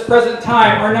sufferings of this present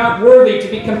time are not worthy to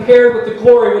be compared with the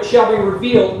glory which shall be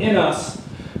revealed in us.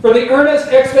 For the earnest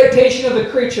expectation of the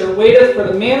creature waiteth for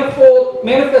the manifold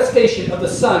manifestation of the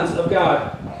sons of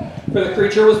God. For the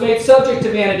creature was made subject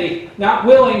to vanity, not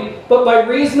willing, but by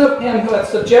reason of him who hath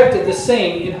subjected the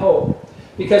same in hope.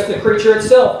 Because the creature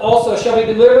itself also shall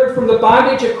be delivered from the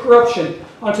bondage of corruption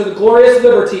unto the glorious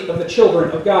liberty of the children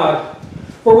of God.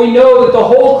 For we know that the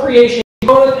whole creation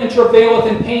groaneth and travaileth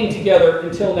in pain together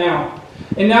until now.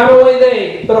 And not only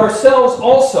they, but ourselves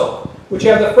also, which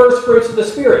have the first fruits of the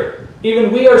Spirit,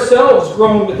 even we ourselves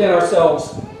groan within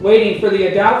ourselves, waiting for the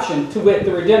adoption, to wit,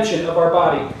 the redemption of our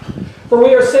body. For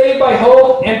we are saved by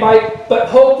hope, but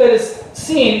hope that is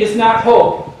seen is not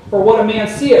hope. For what a man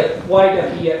seeth, why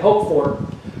doth he yet hope for?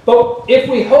 But if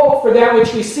we hope for that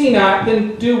which we see not,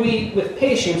 then do we with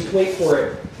patience wait for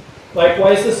it.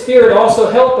 Likewise the Spirit also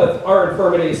helpeth our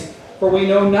infirmities, for we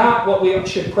know not what we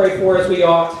should pray for as we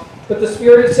ought, but the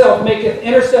Spirit itself maketh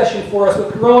intercession for us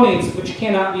with groanings which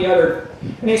cannot be uttered.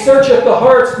 And he searcheth the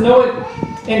hearts,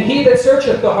 and he that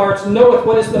searcheth the hearts knoweth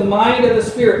what is the mind of the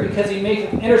Spirit, because he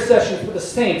maketh intercession for the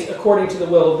saints according to the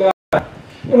will of God.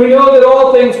 And we know that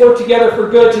all things work together for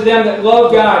good to them that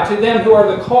love God, to them who are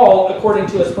the called according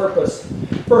to his purpose.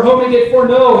 For whom he did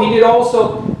foreknow, he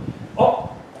also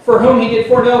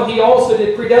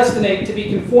did predestinate to be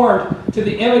conformed to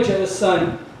the image of his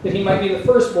Son, that he might be the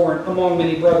firstborn among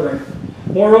many brethren.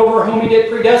 Moreover, whom he did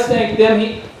predestinate, them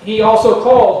he also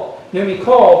called. Whom he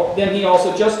called, them he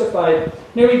also justified.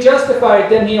 Whom he justified,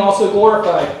 them he also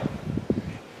glorified.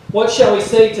 What shall we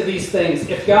say to these things?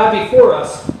 If God be for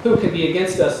us, who can be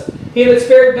against us? He that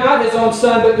spared not his own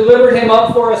Son, but delivered him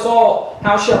up for us all,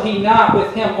 how shall he not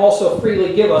with him also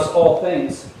freely give us all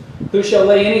things? Who shall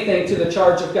lay anything to the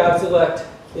charge of God's elect?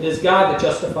 It is God that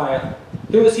justifieth.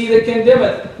 Who is he that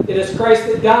condemneth? It is Christ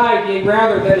that died, yea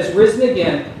rather that is risen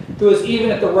again, who is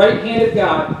even at the right hand of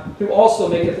God, who also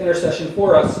maketh intercession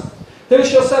for us. Who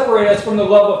shall separate us from the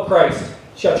love of Christ?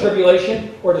 Shall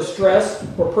tribulation, or distress,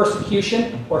 or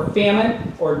persecution, or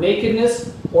famine, or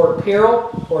nakedness, or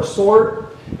peril, or sword?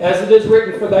 As it is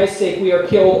written, for thy sake we are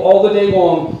killed all the day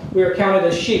long. We are counted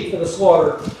as sheep for the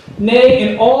slaughter. Nay,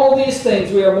 in all these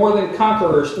things we are more than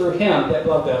conquerors through him that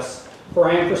loved us. For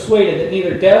I am persuaded that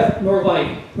neither death, nor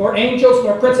life, nor angels,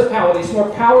 nor principalities, nor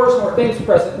powers, nor things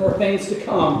present, nor things to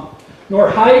come, nor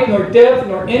height, nor depth,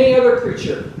 nor any other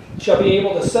creature shall be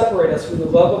able to separate us from the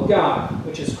love of God,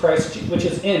 which is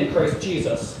in Christ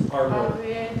Jesus, our Lord.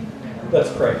 Let's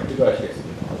pray.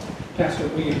 기도하시겠습니다. Pastor,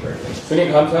 will you pray?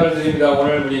 주님 감사를 드립니다.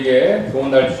 오늘 우리에게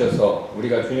좋은 날 주셔서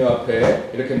우리가 주님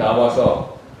앞에 이렇게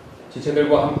나와서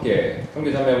지체들과 함께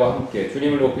형제자매와 함께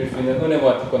주님을 높일 수 있는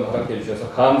은혜와 특권 허락해 주셔서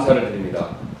감사를 드립니다.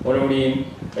 오늘 우리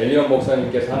엘리언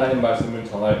목사님께서 하나님 말씀을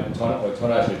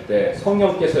전하실 때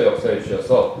성령께서 역사해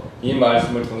주셔서 이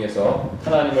말씀을 통해서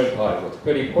하나님을 더 알고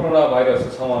특별히 코로나 바이러스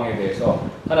상황에 대해서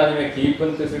하나님의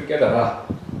깊은 뜻을 깨달아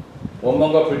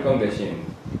원망과 불평 대신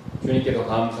주님께 더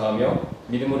감사하며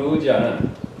믿음으로 의지하는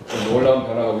놀라운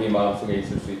변화가 우리 마음속에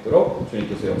있을 수 있도록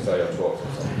주님께서 역사하여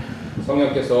주옵소서.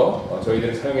 성령께서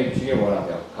저희들을 사용해 주시길 원하며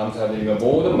감사드리며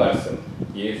모든 말씀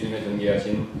예수님의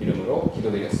존귀하신 이름으로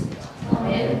기도드렸습니다.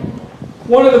 아멘.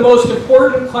 One of the most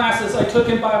important classes I took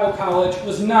in Bible college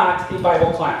was not a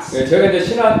Bible class. 네, 제가 이제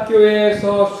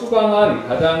신학교에서 수강한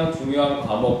가장 중요한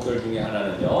과목들 중에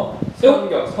하나는요.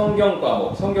 성경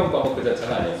과목 그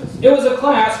자체가 아니었었어요. It was a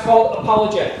class called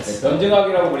Apologetics. 네,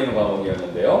 변증학이라고 불리는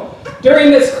과목이었는데요.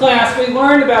 During this class, we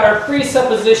learned about our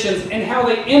presuppositions and how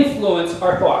they influence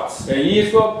our thoughts. 네, 이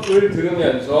수업을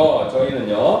들으면서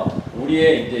저희는요,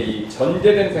 우리의 이제 이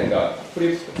전제된 생각,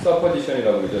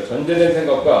 presupposition이라고 그러죠. 전제된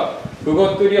생각과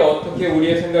그것들이 어떻게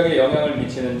우리의 생각에 영향을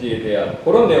미치는지에 대한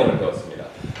그런 내용을 배웠습니다.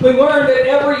 We learned that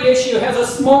every issue has a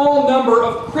small number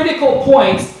of critical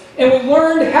points, and we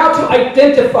learned how to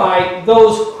identify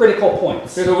those critical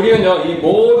points. 그래서 우리는요, 이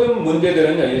모든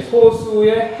문제들은요, 이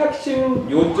소수의 핵심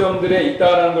요점들에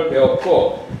있다라는 걸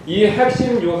배웠고, 이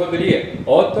핵심 요소들이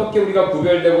어떻게 우리가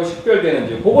구별되고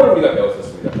식별되는지 그거를 우리가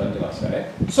배웠었습니다. 변증학 시간에.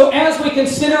 So as we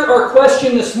consider our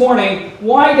question this morning,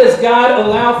 why does God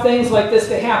allow things like this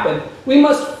to happen? We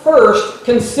must first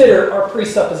consider our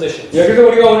presuppositions. 예, 그래서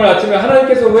우리가 오늘 아침에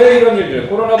하나님께서 왜 이런 일들,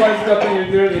 코로나 바이러스 같은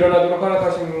일들을 일어나도록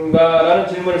허락하신가라는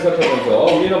질문을 살펴보면서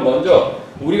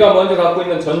우리가 먼저 갖고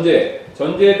있는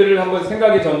전제들을 한번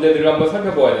생각의 전제들을 한번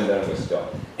살펴보아야 된다는 것이죠.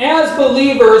 As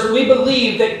believers, we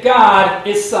believe that God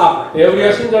is sovereign. 예,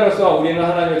 우리가 신자로서 우리는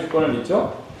하나님의 주권을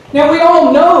믿죠. Now we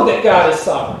all know that God is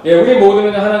sovereign. 예, 우리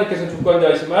모두는 하나님께서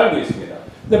주권자이심을 알고 있습니다.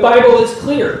 The Bible is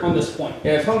clear on this point.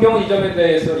 예, 성경은 이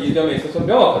점에 있어서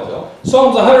명확하죠.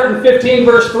 Psalms 115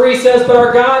 verse 3 says, "But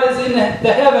our God is in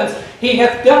the heavens; He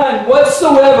hath done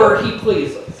whatsoever He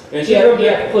pleases." 시편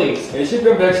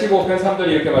 115편 3절이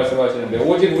이렇게 말씀하시는데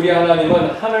오직 우리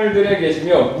하나님은 하늘들에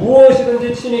계시며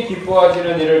무엇이든지 친히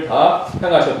기뻐하시는 일을 다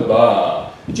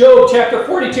행하셨도다. Job chapter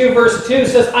 42 verse 2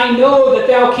 says, "I know that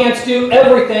thou canst do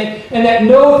everything, and that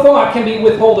no thought can be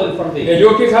withholden from thee."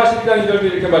 욥기 42장 2절도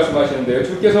이렇게 말씀하시는데요.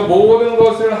 주께서 모든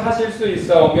것을 하실 수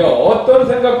있사오며 어떤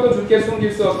생각도 주께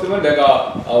숨길 수 없음을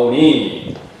내가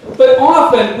아오니. But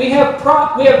often we have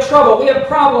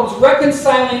problems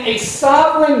reconciling a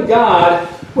sovereign God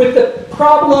with the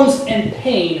problems and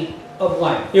pain of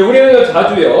life. 예, 우리는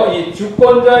자주요, 이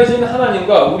주권자이신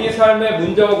하나님과 우리 삶의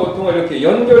문제와 고통을 이렇게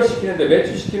연결시키는데,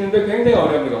 매치시키는데 굉장히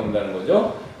어려움이 겪는다는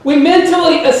거죠. We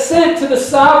mentally assent to the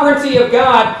sovereignty of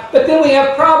God, but then we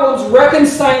have problems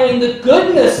reconciling the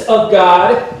goodness of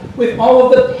God with all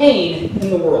of the pain in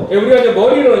the world. 예, 우리가 이제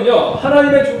머리로는요,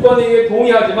 하나님의 주권에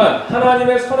동의하지만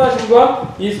하나님의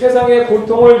선하심과 이 세상의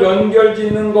고통을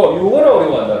연결짓는 거, 이걸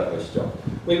어려워한다는 것이죠.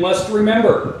 We must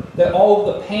remember that all of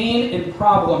the pain and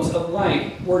problems of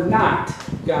life were not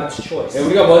God's choice. 예,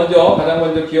 우리가 가장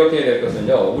먼저 기억해야 될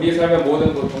것은요, 우리 삶의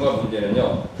모든 고통과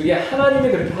문제는요, 그게 하나님이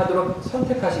그렇게 하도록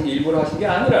선택하신 게 일부러 하신 게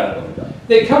아니라는 겁니다.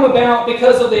 They come about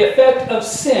because of the effect of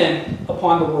sin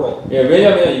upon the world. 예,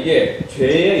 왜냐하면 이게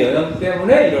죄의 영향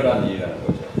때문에 일어나는 일이라는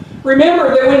거죠.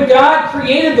 Remember that when God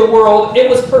created the world, it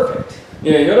was perfect.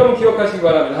 예, 여러분 기억하시기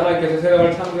바랍니다. 하나님께서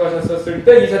세상을 창조하셨을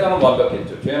때 이 세상은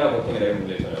완벽했죠. 죄나 고통이나 이런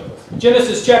문제 전혀 없었습니다.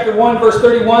 Genesis chapter 1 verse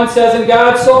 31 says, And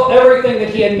God saw everything that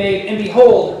he had made, and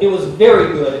behold, it was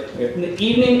very good. And the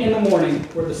evening and the morning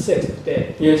were the sixth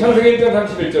day. 예, 창세기 1장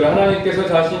 31절 하나님께서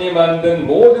자신이 만든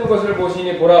모든 것을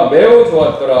보시니 보라 매우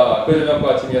좋았더라. 그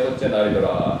저녁과 아침 여섯째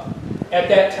날이더라. At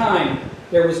that time,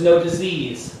 there was no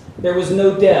disease, there was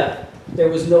no death, there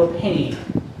was no pain,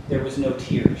 there was no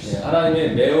tears. 예,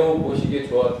 하나님이 매우 보시기에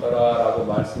좋았더라라고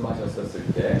말씀하셨을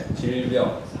때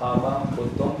질병, 사망,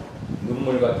 고통,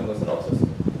 눈물 같은 것은 없었습니다.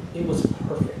 It was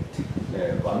perfect.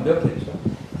 예, 완벽했죠.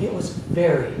 It was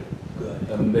very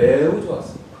good. 매우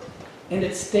좋았습니다. And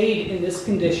it stayed in this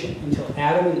condition until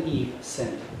Adam and Eve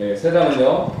sinned. 예,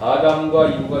 세상은요, 아담과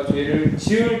이브가 죄를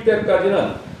지을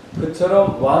때까지는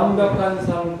그처럼 완벽한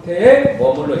상태에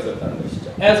머물러 있었다는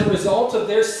것이죠. As a result of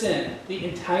their sin, the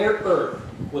entire earth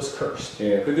was cursed.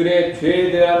 예, 그들의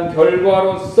죄에 대한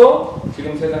결과로서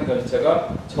지금 세상 전체가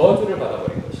저주를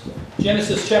받아버린 것이죠.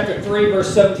 Genesis chapter 3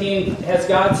 verse 17 has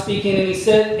God speaking, and he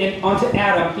said unto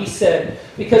Adam, he said,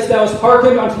 Because thou hast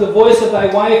hearkened unto the voice of thy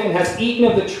wife, and hast eaten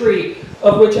of the tree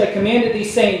of which I commanded thee,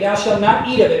 saying, Thou shalt not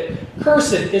eat of it.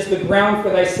 Cursed is the ground for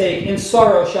thy sake. In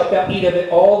sorrow shalt thou eat of it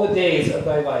all the days of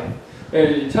thy life.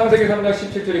 예, 창세기 3장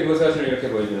 17절이 그 사실을 이렇게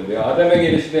보여주는데요. 아담에게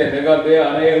이르시되 내가 내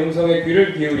아내의 음성에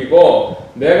귀를 기울이고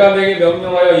내가 내게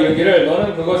명령하여 이르기를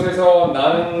너는 그것에서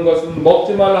나는 것은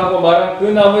먹지 말라 하고 말한 그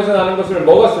나무에서 나는 것을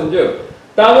먹었은즉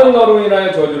땅은 너로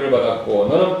인하여 저주를 받았고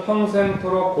너는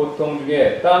평생토록 고통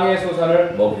중에 땅의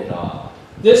소산을 먹으리라.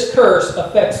 This curse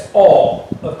affects all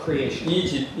of creation.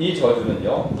 이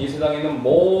저주는요, 이 세상에 있는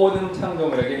모든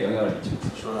창조물에게 영향을 미치고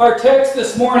있습니다. Our text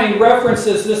this morning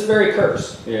references this very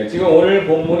curse. 예, 지금 오늘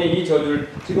본문이 이 저주를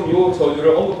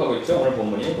언급하고 있죠. 오늘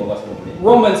본문이 로마서 본문이.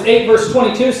 Romans 8 verse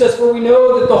 22 says, For we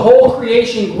know that the whole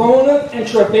creation groaneth and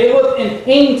travaileth in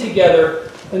pain together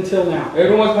until now. 예,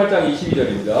 로마서 8장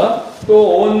 22절입니다.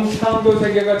 또 온 창조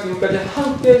세계가 지금까지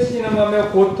함께 신음하며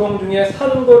고통 중에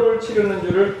산고를 치르는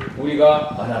줄을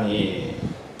우리가 아나니.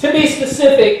 To be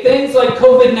specific, things like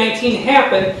COVID-19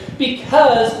 happen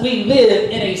because we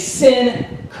live in a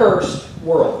sin-cursed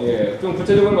world. 예, 좀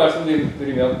구체적으로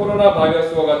말씀드리면 코로나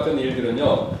바이러스와 같은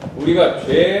일들은요, 우리가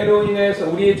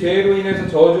우리의 죄로 인해서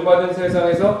저주받은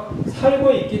세상에서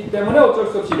살고 있기 때문에 어쩔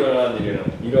수 없이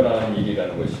일어나는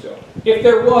일이라는 것이죠. If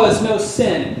there was no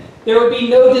sin, there would be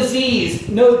no disease,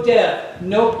 no death,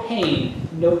 no pain,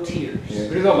 no tears. 예,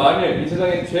 그래서 만일 이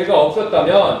세상에 죄가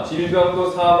없었다면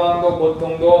질병도 사망도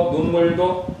고통도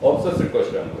눈물도 없었을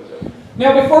것이라는 거죠.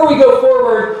 Now, before we go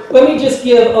forward, let me just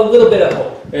give a little bit of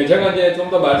hope. 예, 제가 이제 좀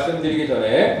더 말씀드리기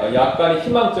전에 약간의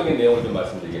희망적인 내용을 좀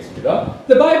말씀드리겠습니다.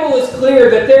 The Bible is clear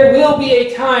that there will be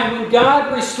a time when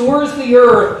God restores the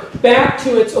earth back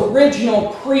to its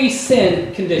original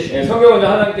pre-sin condition. 예, 성경은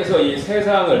하나님께서 이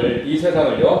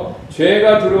세상을요,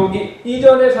 죄가 들어오기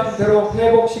이전의 상태로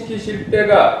회복시키실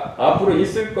때가 앞으로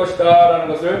있을 것이다라는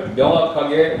것을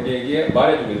명확하게 우리에게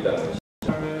말해주고 있다는 것이죠.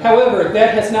 However,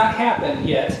 that has not happened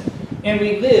yet, and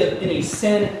we live in a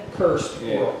sin-cursed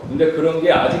예, world. 근데 그런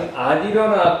게 아직 안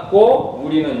일어났고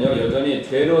우리는요 여전히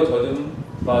죄로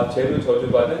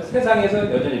저주받은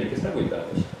세상에서 여전히 이렇게 살고 있다는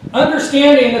것이죠.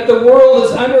 Understanding that the world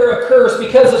is under a curse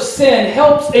because of sin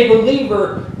helps a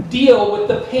believer deal with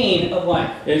the pain of life.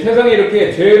 예, 세상에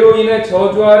이렇게 죄로 인해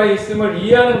저주 아래 있음을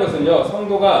이해하는 것은요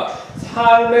성도가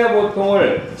삶의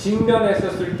고통을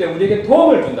직면했었을 때 우리에게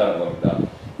도움을 준다는 겁니다.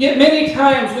 Yet many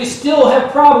times we still have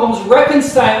problems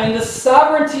reconciling the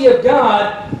sovereignty of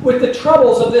God with the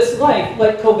troubles of this life,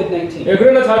 like COVID-19. 예,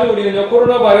 그러나 자주 우리는요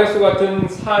코로나 바이러스 같은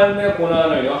삶의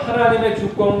고난을요 하나님의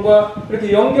주권과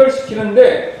이렇게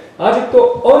연결시키는데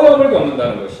아직도 어려움을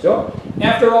겪는다는 것이죠.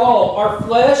 After all, our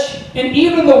flesh and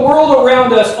even the world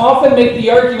around us often make the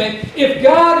argument, if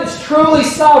God is truly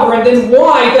sovereign, then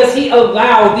why does He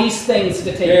allow these things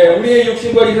to take 예, place? 우리의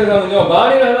육신과 이 세상은요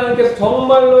만일 하나님께서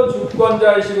정말로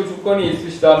주권자이시고 주권이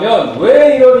있으시다면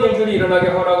왜 이런 일들이 일어나게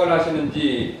허락을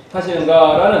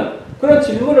하시는가라는 그런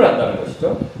질문을 한다는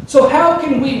것이죠. So how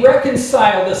can we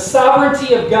reconcile the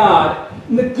sovereignty of God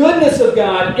the goodness of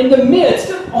God in the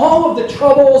midst of all of the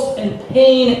troubles and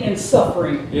pain and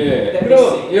suffering 예, that we 그럼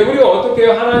see. 예, 우리가 어떻게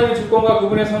하나님의 주권과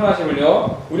그분의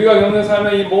선하심을요, 우리가 겪는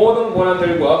삶의 이 모든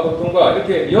고난들과 고통과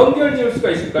이렇게 연결지을 수가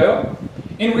있을까요?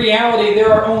 In reality,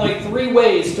 there are only three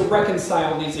ways to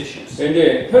reconcile these issues. 예,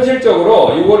 이제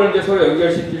현실적으로 이거를 이제 서로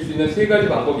연결시킬 수 있는 세 가지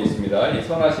방법이 있습니다. 이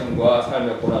선하심과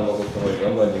삶의 고난과 고통을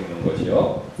연관짓는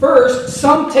것이요. First,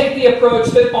 some take the approach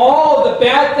that all of the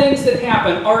bad things that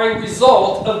happen are a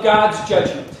result of God's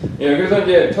judgment. 예, 그래서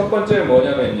이제 첫 번째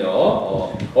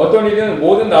뭐냐면요, 어떤 일은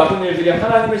모든 나쁜 일들이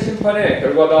하나님의 심판의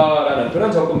결과다라는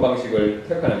그런 접근 방식을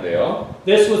택하는데요.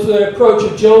 This was the approach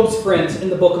of Job's friends in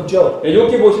the book of Job. 예,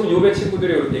 여기 보시면 욥의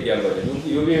친구들이 이렇게 얘기한 거죠.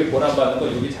 욥이 고난받는 거,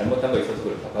 욥이 잘못한 거 있어서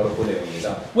그렇다. 바로 그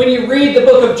내용입니다. When you read the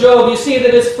book of Job, you see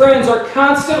that his friends are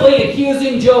constantly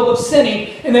accusing Job of sinning,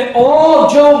 and that all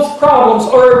of Job's problems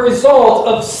are a result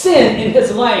of sin in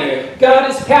his life. God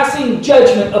is passing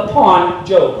judgment upon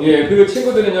Job. 예, 그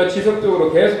친구들은요,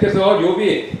 지속적으로 계속해서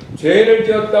욥이 죄를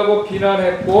지었다고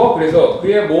비난했고, 그래서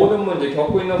그의 모든 문제,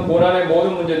 겪고 있는 고난의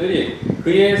모든 문제들이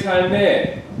그의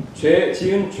삶에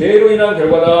지은 죄로 인한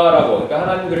결과다라고, 그러니까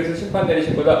하나님 그래서 심판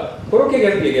내리실 거다, 그렇게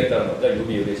계속 얘기했다는 겁니다.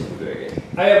 욥의 친구들에게.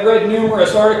 I have read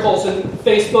numerous articles and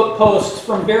Facebook posts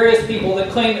from various people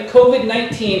that claim that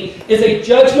COVID-19 is a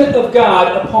judgment of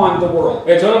God upon the world.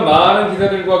 예, 저는 많은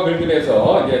기사들과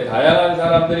글들에서 이제 다양한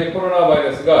사람들이 코로나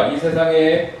바이러스가 이 세상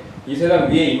위에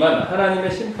임한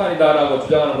하나님의 심판이다라고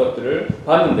주장하는 것들을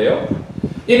봤는데요.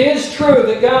 It is true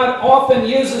that God often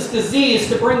uses disease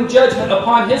to bring judgment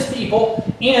upon His people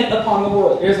and upon the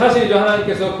world. 예, 사실이죠.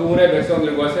 하나님께서 그분의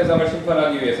백성들과 세상을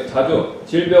심판하기 위해서 자주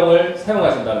질병을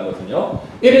사용하신다는 것은요.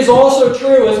 It is also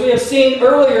true, as we have seen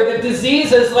earlier, that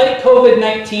diseases like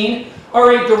COVID-19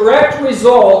 are a direct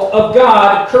result of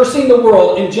God cursing the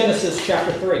world in Genesis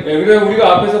chapter 3. 예, 그래서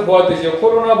우리가 앞에서 보았듯이요.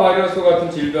 코로나 바이러스 같은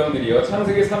질병들이요.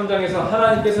 창세기 3장에서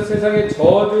하나님께서 세상에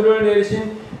저주를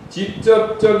내리신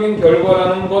직접적인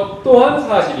결과라는 것 또한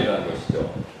사실이라는 것이죠.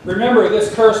 Remember,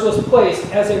 this curse was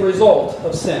placed as a result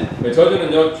of sin. 네,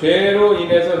 저주는요, 죄로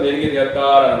인해서 내리게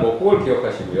되었다라는 거, 그걸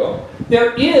기억하시고요.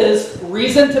 There is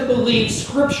reason to believe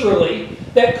scripturally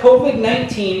that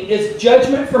COVID-19 is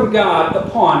judgment from God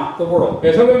upon the world.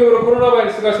 네, 성경적으로 코로나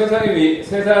바이러스가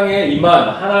세상에 임한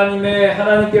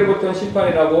하나님께로부터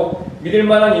심판이라고 믿을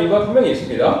만한 이유가 분명히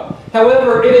있습니다.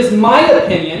 However, it is my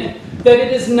opinion that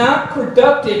it is not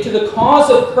productive to the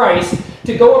cause of Christ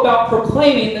to go about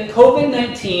proclaiming that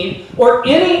COVID-19 or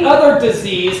any other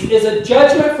disease is a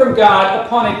judgment from God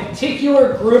upon a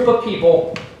particular group of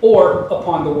people or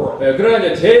upon the world. 네, 그러나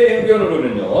이제 제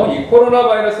의견으로는요, 이 코로나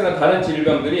바이러스나 다른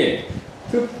질병들이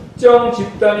특정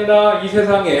집단이나 이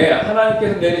세상에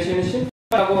하나님께서 내리시는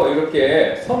심판하고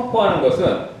이렇게 선포하는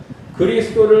것은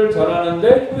그리스도를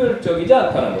전하는데 효율적이지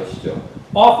않다는 것이죠.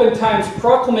 Oftentimes,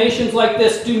 proclamations like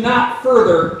this do not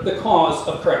further the cause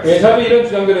of Christ. 네, 사실 이런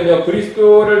주장들은요,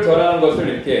 그리스도를 전하는 것을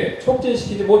이렇게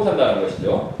촉진시키지 못한다는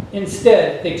것이죠.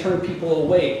 Instead, they turn people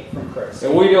away from Christ.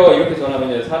 네, 오히려 이렇게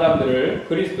전하면 사람들을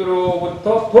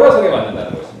그리스도로부터 돌아서게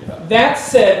만든다는 것입니다. That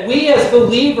said, we as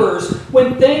believers,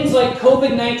 when things like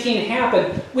COVID-19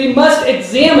 happen, we must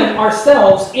examine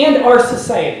ourselves and our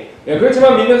society. 예,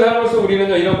 그렇지만 믿는 사람으로서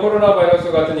우리는요, 이런 코로나 바이러스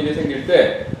같은 일이 생길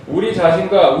때 우리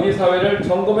자신과 우리 사회를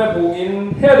점검해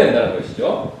보긴 해야 된다는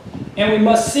것이죠. And we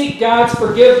must seek God's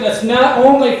forgiveness not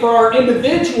only for our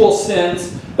individual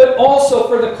sins, but also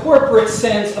for the corporate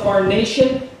sins of our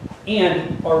nation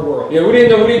and our world. 예,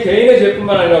 우리는 우리 개인의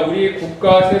죄뿐만 아니라 우리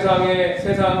국가,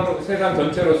 세상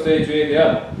전체로서의 죄에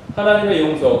대한 하나님의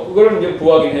용서, 그거를 이제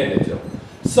구하긴 해야 되죠.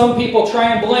 Some people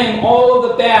try and blame all of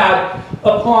the bad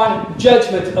upon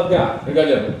judgment of God. 그러니까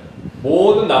이제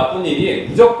모든 나쁜 일이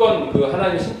무조건 그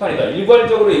하나님의 심판이다.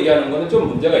 일괄적으로 얘기하는 거는 좀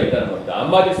문제가 있다는 겁니다. 안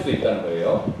맞을 수도 있다는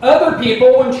거예요. Other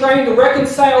people, when trying to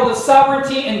reconcile the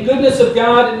sovereignty and goodness of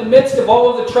God in the midst of all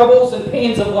of the troubles and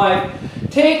pains of life,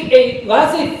 take a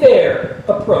laissez-faire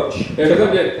approach. 네,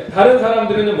 그래서 이제 다른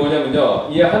사람들은 뭐냐면요,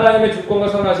 이 하나님의 주권과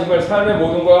선하심을 삶의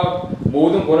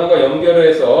모든 고난과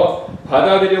연결해서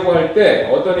받아들이려고 할 때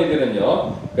어떤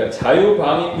이들은요, 그러니까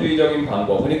자유방임주의적인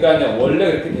방법, 그러니까 그냥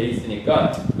원래 그렇게 돼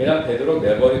있으니까 그냥 되도록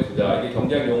내버려 두자. 이게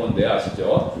경제학 용어인데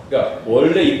아시죠? 그러니까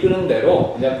원래 이끄는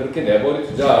대로 그냥 그렇게 내버려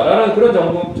두자라는 그런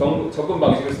접근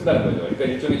방식을 쓴다는 거죠. 그러니까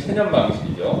일종의 체념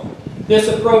방식이죠. This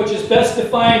approach is best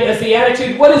defined as the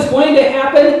attitude, what is going to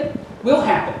happen will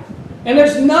happen. And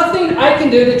there's nothing I can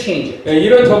do to change it. 네,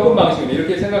 이런 접근 방식입니다.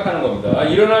 이렇게 생각하는 겁니다.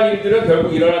 일어날 일들은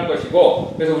결국 일어날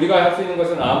것이고, 그래서 우리가 할 수 있는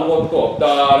것은 아무것도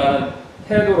없다라는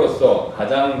태도로서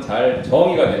가장 잘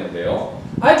정의가 되는데요.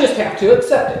 I just have to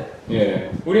accept it.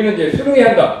 예, 우리는 이제 수능해야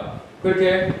한다.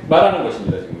 그렇게 말하는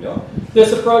것입니다, 지금요.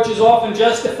 This approach is often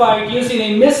justified using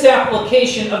a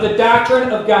misapplication of the doctrine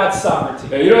of God's sovereignty.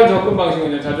 네, 이러한 접근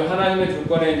방식은요, 자주 하나님의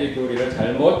주권의 이제 교리를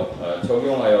잘못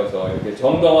적용하여서 이렇게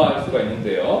정당화할 수가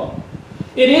있는데요.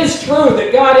 It is true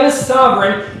that God is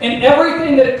sovereign and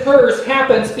everything that occurs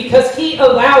happens because He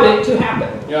allowed it to happen.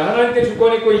 하나님께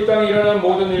주권이 있고 이 땅에 일어나는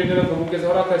모든 일들은 그분께서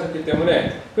허락하셨기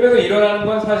때문에 그래서 일어나는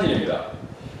건 사실입니다.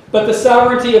 But the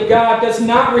sovereignty of God does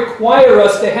not require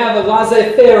us to have a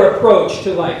laissez-faire approach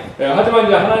to life. 네, 하지만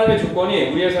이제 하나님의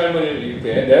주권이 우리의 삶을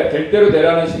이렇게 될 대로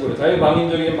되라는 식으로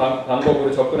자유방임적인 방법으로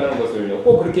접근하는 것을요,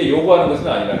 꼭 그렇게 요구하는 것은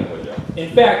아니라는 거죠. In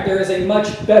fact, there is a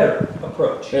much better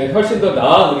approach. 네, 훨씬 더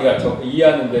나은 우리가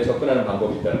이해하는 데 접근하는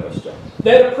방법이 있다는 것이죠.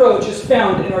 That approach is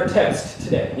found in our text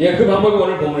today. 예, 그 방법이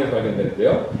오늘 본문에서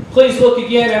발견되는데요. Please look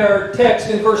again at our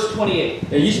text in verse 28.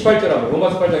 네, 28절 한번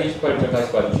로마서 8장 28절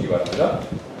다시 봐주시기 바랍니다.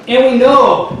 And we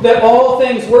know that all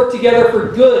things work together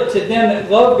for good to them that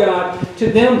love God, to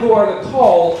them who are the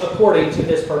called according to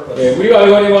His purpose. 네, 우리가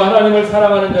알거니와 하나님을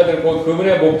사랑하는 자들 곧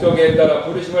그분의 목적에 따라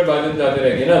부르심을 받은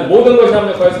자들에게는 모든 것이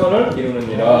합력하여 선을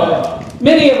이루느니라.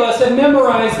 Many of us have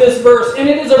memorized this verse, and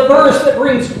it is a verse that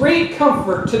brings great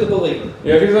comfort to the believer.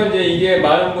 예, 그래서 이제 이게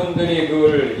많은 분들이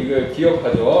이걸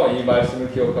기억하죠. 이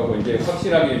말씀을 기억하고 이제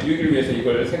확신하게 유익을 위해서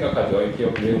이걸 생각하죠.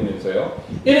 기억 외우면서요.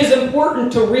 It is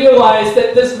important to realize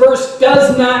that this verse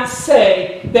does not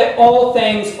say that all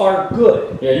things are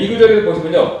good. 예, 이 구절에서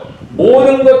보시면요.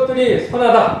 모든 것들이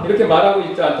선하다 이렇게 말하고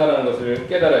있지 않다는 것을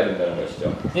깨달아야 된다는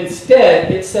것이죠. Instead,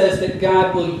 it says that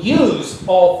God will use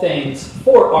all things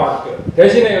for our good.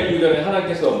 대신에 이 구절에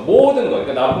하나님께서 모든 것,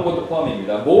 그러니까 나쁜 것도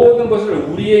포함입니다. 모든 것을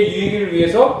우리의 유익을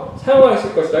위해서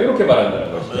사용하실 것이다 이렇게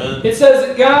말한다는 것이죠. It says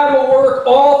that God will work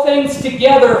all things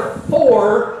together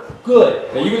for good.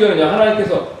 네, 이 구절은요,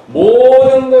 하나님께서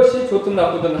모든 것이 좋든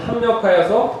나쁘든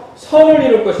합력하여서 선을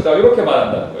이룰 것이다 이렇게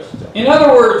말한다는 것이죠. In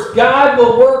other words, God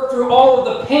will work through all of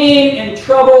the pain and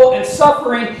trouble and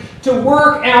suffering to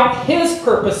work out His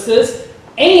purposes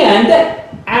and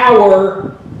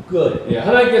our good. 예,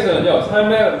 하나님께서는요,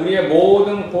 삶의 우리의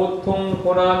모든 고통,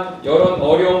 고난, 여러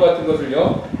어려움 같은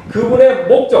것을요, 그분의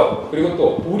목적 그리고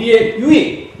또 우리의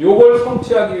유익, 요걸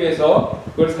성취하기 위해서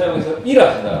그걸 사용해서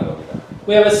일하신다는 겁니다.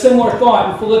 We have a similar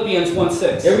thought in Philippians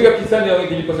 1:6. 예, 우리가 비슷한 내용이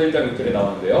빌립보서 1장 6절에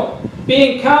나오는데요.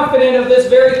 Being confident of this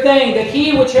very thing, that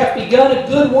He which hath begun a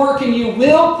good work in you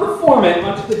will perform it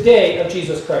unto the day of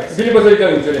Jesus Christ. 빌립보서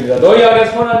 1장 6절입니다. 너희 안에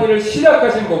선한 일을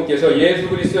시작하신 분께서 예수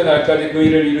그리스도의 날까지 그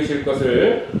일을 이루실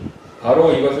것을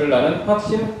바로 이것을 나는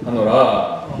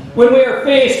확신하노라. When we are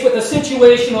faced with a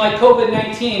situation like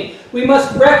COVID-19, we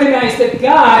must recognize that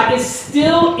God is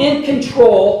still in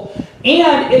control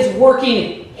and is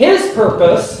working His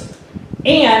purpose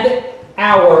and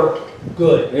our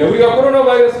good. 네, 우리가 코로나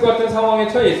바이러스 같은 상황에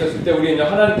처해 있었을 때 우리는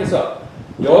하나님께서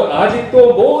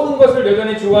아직도 모든 것을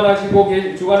여전히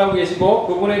주관하고 계시고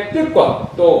그분의 뜻과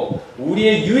또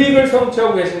우리의 유익을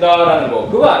성취하고 계신다라는 거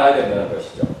그거 알아야 된다는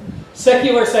것이죠.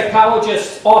 Secular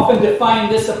psychologists often define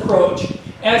this approach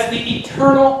as the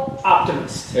eternal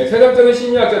optimist. 네, 세상적인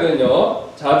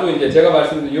심리학자들은요 자주 이제 제가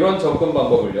말씀드린 이런 접근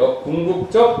방법을요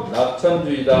궁극적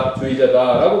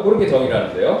낙천주의자다라고 그렇게 정의를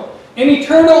하는데요. An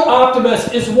eternal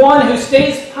optimist is one who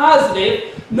stays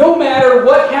positive no matter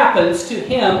what happens to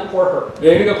him or her.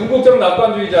 네, 그러니까 궁극적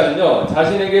낙관주의자는요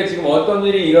자신에게 지금 어떤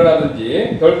일이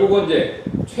일어나든지 결국은 이제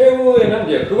최후에는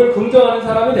이제 그걸 긍정하는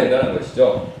사람이 된다는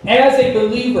것이죠. As a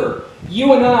believer,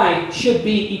 you and I should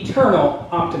be eternal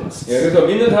optimists. 예, 그래서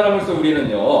믿는 사람으로서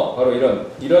우리는요 바로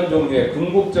이런 종류의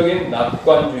궁극적인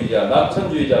낙관주의자,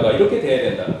 낙천주의자가 이렇게 돼야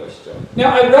된다는 것이죠.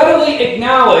 Now, I readily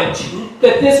acknowledge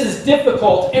that this is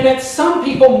difficult and that some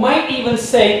people might even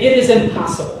say it is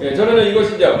impossible. 예, 저는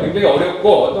이것이 이제 굉장히 어렵고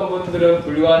어떤 분들은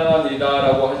불가능한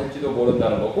일이다라고 하실지도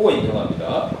모른다는 거 그거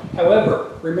인정합니다.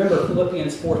 However, remember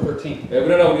Philippians 4:13. 예,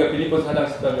 그러나 우리가 빌립보서 4장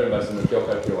 13절 말씀을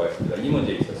기억할 필요가 있습니다. 이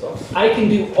문제에 있어서 I can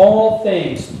do all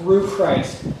things through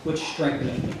Christ which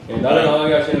strengtheneth me. 예, 나를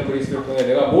강하게 하시는 그리스도를 통해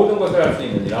내가 모든 것을 할 수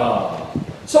있느니라.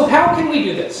 So how can we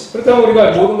do this? 그렇다면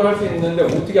우리가 모든 걸 할 수 있는데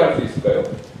어떻게 할 수 있을까요?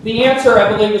 The answer, I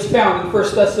believe, is found in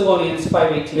 1 Thessalonians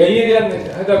 5:18. 예, 이에 대한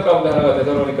해답 가운데 하나가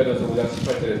데살로니가전서 5장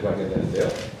 18절에서 발견되는데요.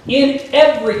 In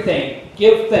everything,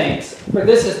 give thanks, for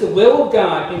this is the will of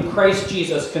God in Christ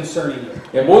Jesus concerning you.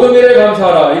 예, 모든 일에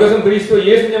감사하라. 이것은 그리스도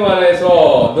예수님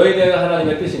안에서 너희 되는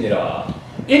하나님의 뜻이니라.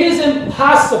 It is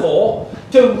impossible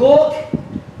to look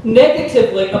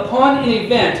negatively upon an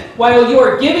event while you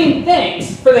are giving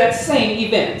thanks for that same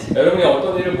event. 여러분이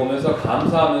어떤 일을 보면서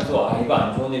감사하면서 이거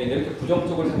안 좋은 일인데 이렇게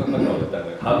부정적으로 생각하기는 어렵다는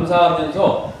거예요.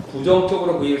 감사하면서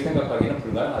부정적으로 그 일을 생각하기는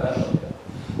불가능하다는 겁니다.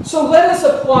 So let us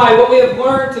apply what we have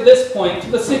learned to this point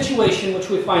to the situation which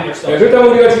we find 네, ourselves in.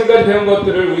 그렇다면 우리가 지금까지 배운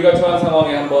것들을 우리가 처한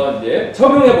상황에 한번 이제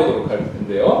적용해 보도록 할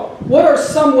텐데요. What are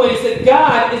some ways that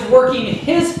God is working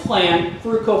His plan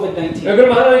through 네, COVID-19?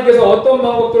 그럼 하나님께서 어떤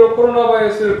방법으로 코로나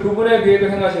바이러스를 그분의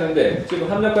계획을 행하시는데 지금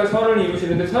합력한 선을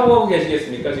이루시는데 사모하고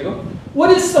계시겠습니까 지금?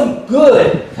 What is some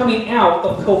good coming out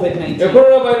of 네, COVID-19?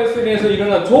 코로나 바이러스로 인해서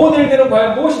일어난 좋은 일들은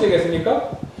과연 무엇이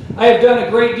되겠습니까? I have done a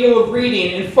great deal of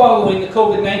reading and following the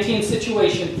COVID-19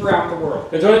 situation throughout the world.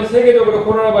 네, 저는 세계적으로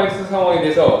코로나 바이러스 상황에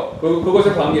대해서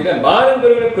그것에 관계된 많은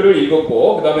글을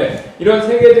읽었고 그 다음에 이런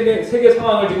세계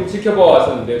상황을 지금 지켜봐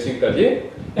왔었는데요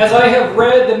지금까지. As I have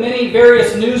read the many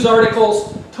various news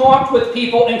articles, talked with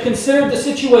people, and considered the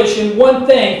situation, one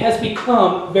thing has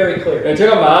become very clear. 네,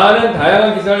 제가 많은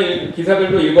다양한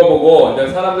기사들도 읽어보고 이제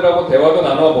사람들하고 대화도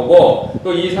나눠보고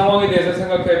또 이 상황에 대해서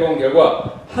생각해본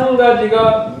결과 한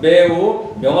가지가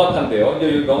매우 명확한데요.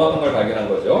 이제 명확한 걸 발견한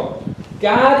거죠.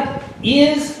 God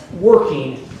is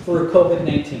working through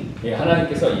COVID-19. 예,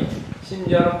 하나님께서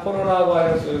심지어는 코로나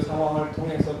바이러스 상황을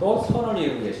통해서도 선을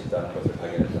이루고 계신다는 것을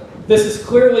발견했다. This is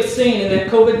clearly seen in that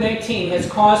COVID-19 has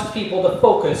caused people to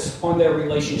focus on their 예,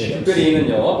 relationships. 특별히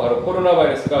이는요, 바로 코로나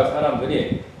바이러스가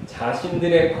사람들이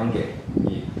자신들의 관계,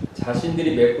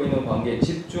 자신들이 맺고 있는 관계에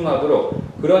집중하도록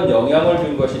그런 영향을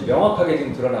준 것이 명확하게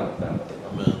지금 드러나고 있다는 겁니다.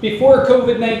 Before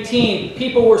COVID-19,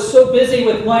 people were so busy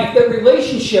with life that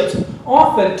relationships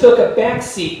often took a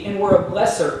backseat and were of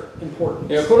lesser importance.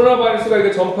 예, 코로나 바이러스가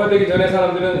이게 전파되기 전에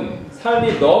사람들은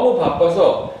삶이 너무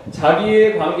바빠서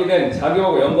자기에 관계된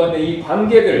자기와 연관된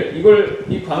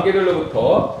이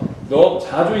관계들로부터 너무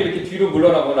자주 이렇게 뒤로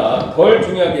물러나거나 덜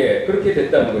중요하게 그렇게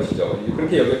됐다는 것이죠.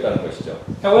 그렇게 여겼다는 것이죠.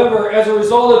 However, as a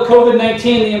result of COVID-19,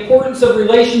 the importance of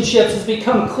relationships has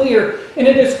become clear, and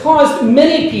it has caused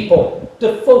many people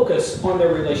to focus on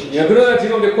their 예, relationships. 그러나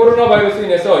지금 이제 코로나 바이러스로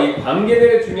인해서 이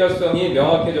관계들의 중요성이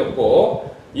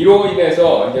명확해졌고 이로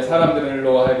인해서 이제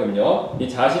사람들로 하여금요 이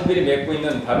자신들이 맺고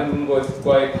있는 다른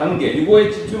것과의 관계 이거에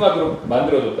집중하도록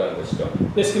만들어줬다는 것이죠.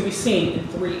 This can be seen in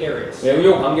three areas. 네, 이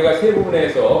관계가 세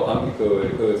부분에서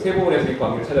세 부분에서 이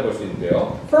관계를 찾아볼 수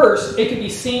있는데요. First, it can be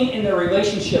seen in their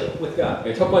relationship with God.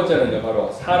 네, 첫 번째는요 바로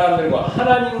사람들과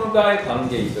하나님과의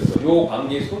관계에 있어서 이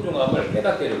관계의 소중함을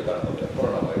깨닫게 해줬다는 겁니다.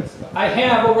 코로나 바이러스가. I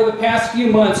have, over the past few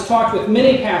months, talked with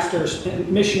many pastors and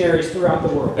missionaries throughout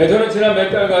the world. 네, 저는 지난 몇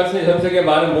달간 전 세계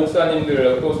많은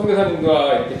목사님들 또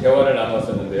선교사님과 이렇게 대화를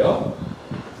나눴었는데요.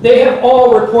 They have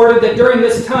all reported that during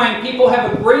this time, people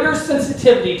have a greater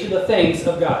sensitivity to the things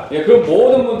of God. 예, 그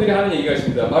모든 분들이 하는 얘기가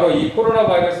있습니다. 바로 이 코로나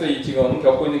바이러스 지금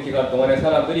겪고 있는 기간 동안에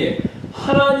사람들이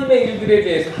하나님의 일들에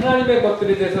대해서 하나님의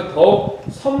것들에 대해서 더욱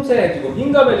섬세해지고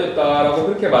민감해졌다라고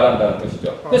그렇게 말한다는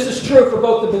것이죠. This is true for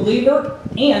both the believer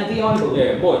and the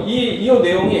unbeliever. 예, 이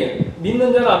내용이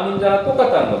믿는 자나 안 믿는 자나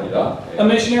똑같다는 겁니다. A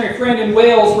missionary friend in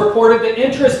Wales reported that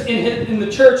interest in the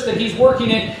church that he's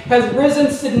working in has risen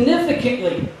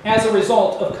significantly as a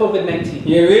result of COVID-19.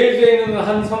 예, 웨일즈에 있는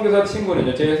한 선교사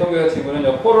친구는요, 제 선교사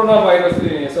친구는요, 코로나 바이러스로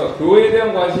인해서 교회에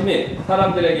대한 관심이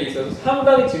사람들에게 있어서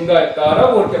상당히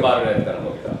증가했다라고 그렇게 말을 했다는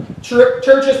겁니다.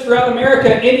 Churches throughout America,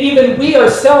 and even we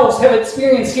ourselves have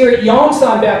experienced here at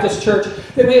Yongsan Baptist Church,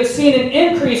 that we have seen an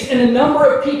increase in the number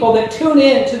of people that tune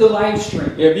in to the live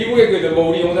stream. 예, 미국의 교회들,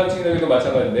 우리 용산 친구들도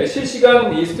마찬가지인데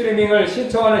실시간 이 스트리밍을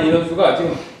신청하는 인원수가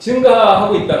지금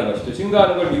증가하고 있다는 것이죠.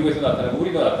 증가하는 걸 미국에서 나타나고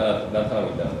우리도 나타나고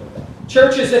있다는 겁니다.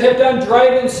 Churches that have done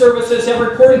drive-in services have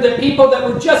reported that people that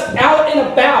were just out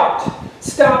and about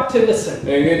stopped to listen.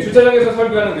 네, 주차장에서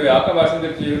설교하는 교회 아까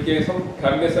말씀드렸듯이 이렇게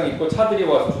경계성 있고 차들이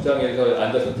와서 주차장에서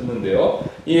앉아서 듣는데요.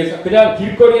 그냥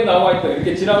길거리에 나와 있던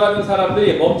이렇게 지나가는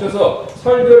사람들이 멈춰서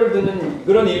설교를 듣는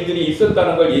그런 일들이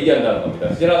있었다는 걸 얘기한다는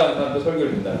겁니다. 지나가는 사람도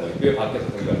설교를 듣는다는 거예요. 교회 밖에서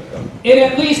설교하니까. In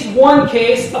at least one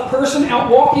case, a person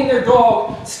out walking their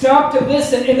dog stopped to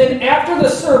listen, and then after the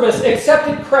service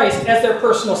accepted Christ as their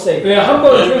personal Savior. 네, 한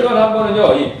번은 최소한 한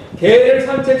번은요. 이 개를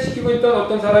산책시키고 있던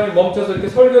어떤 사람이 멈춰서 이렇게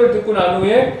설교를 듣고 난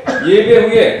후에 예배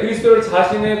후에 그리스도를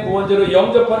자신의 구원자로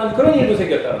영접하는 그런 일도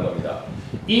생겼다는 겁니다.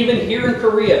 Even here in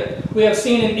Korea, we have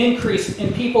seen an increase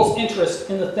in people's interest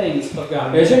in the things of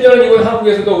God. 네, 심지어는 이곳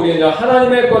한국에서도 우리는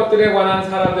하나님의 것들에 관한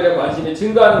사람들의 관심이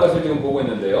증가하는 것을 지금 보고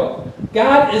있는데요.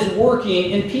 God is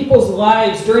working in people's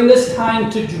lives during this time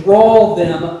to draw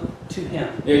them to Him.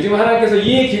 예, 지금 하나님께서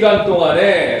이 기간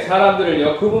동안에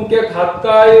사람들을요 그분께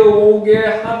가까이 오게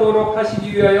하도록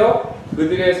하시기 위하여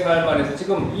그들의 삶 안에서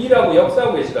지금 일하고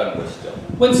역사하고 계시다는 것이죠.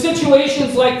 When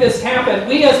situations like this happen,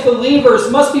 we as believers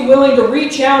must be willing to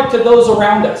reach out to those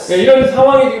around us. 예, 이런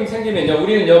상황이 지금 생기면요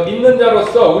우리는요 믿는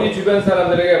자로서 우리 주변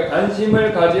사람들에게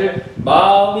관심을 가질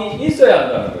마음이 있어야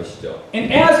한다는 것이죠. 것이죠.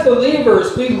 And as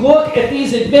believers, we look at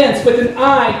these events with an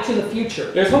eye to the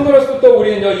future. 네, 성도로서 또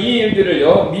우리는요, 이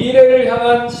일들을요, 미래를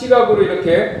향한 시각으로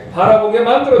이렇게 바라보게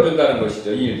만들어준다는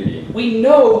것이죠, 이 일들이. We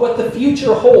know what the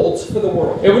future holds for the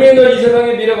world. 네, 우리는 이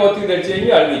세상의 미래가 어떻게 될지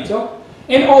이미 알고 있죠?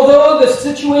 And although the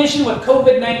situation with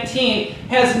COVID-19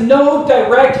 has no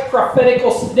direct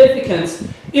prophetical significance,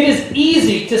 it is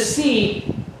easy to see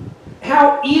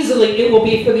how easily it will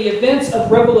be for the events of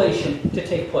Revelation to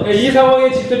take 네, place. 이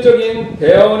상황의 직접적인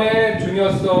대언의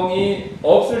중요성이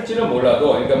없을지는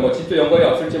몰라도, 그러니까 뭐 직접 연관이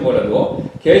없을지 몰라도,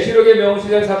 계시록에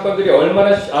명시된 사건들이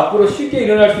얼마나 앞으로 쉽게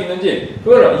일어날 수 있는지,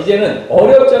 그걸 이제는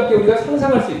어렵지 않게 우리가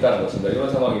상상할 수 있다는 것입니다. 이런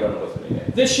상황이라는 것은.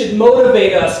 This should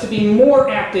motivate us to be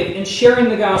more active in sharing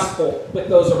the gospel with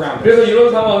those around us. 그래서 이런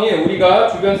상황이 우리가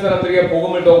주변 사람들에게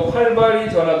복음을 더욱 활발히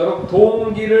전하도록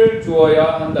동기를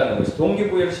주어야 한다는 것이,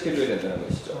 동기부여를 시켜줘야 된다는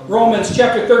것이죠. Romans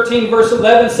chapter 13 verse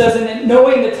 11 says, "And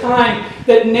knowing the time,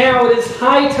 that now it is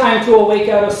high time to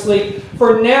awake out of sleep,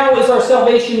 for now is our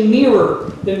salvation nearer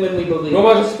than when we believed."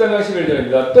 로마서 13장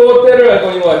 11절입니다. 또 때를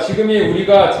알거니와 지금이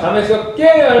우리가 잠에서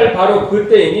깨야 할 바로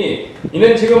그때이니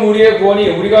이는 지금 우리의 구원이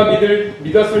우리가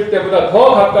믿었을 때보다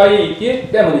더 가까이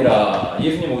있기 때문이라.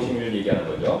 예수님 오심을 얘기하는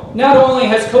거죠. Not only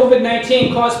has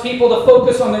COVID-19 caused people to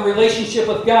focus on their relationship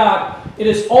with God, it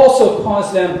has also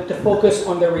caused them to focus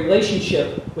on their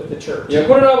relationship with the church. 예,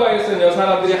 코로나 바이러스는요,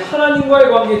 사람들이 하나님과의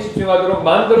관계에 집중하도록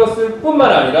만들었을 뿐만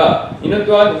아니라 이는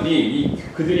또한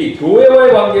그들이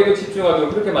교회와의 관계에도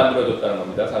집중하도록 그렇게 만들어줬다는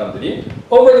겁니다. 사람들이.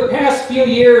 Over the past few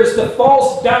years, the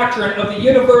false doctrine of the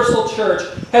universal church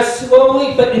has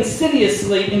slowly but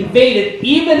insidiously invaded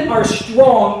even our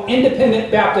strong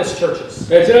independent Baptist churches.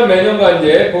 네, 지난 몇 년간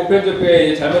이제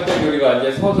보편적교회의 잘못된 교리가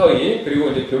이제 서서히 그리고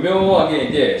이제 교묘하게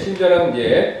이제 심지어는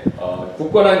이제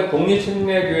굳건한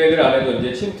독립침례 교회들 안에도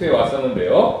이제 침투해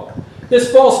왔었는데요. This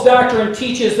false doctrine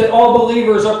teaches that all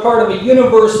believers are part of a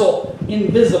universal,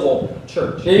 invisible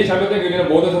church. 이 잘못된 교리는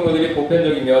모든 성도들이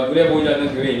보편적이며 눈에 보이지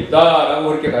않는 교회입니다라고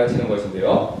그렇게 가르치는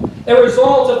것인데요. A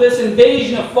result of this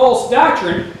invasion of false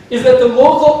doctrine is that the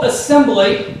local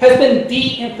assembly has been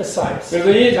de-emphasized.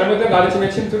 그래서 이 잘못된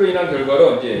가르침의 침투로 인한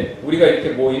결과로 이제 우리가 이렇게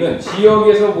모이는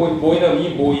지역에서 모이는 이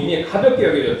모임이 가볍게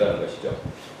여겨졌다는 것이죠.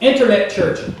 Internet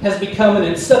church has become an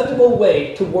acceptable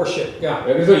way to worship God.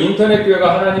 그래서 인터넷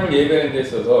교회가 하나님을 예배하는 데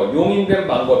있어서 용인된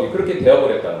방법이 그렇게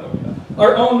되어버렸다는 겁니다.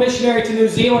 Our own missionary to New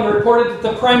Zealand reported that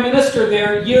the Prime Minister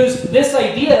there used this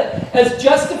idea as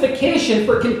justification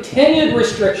for continued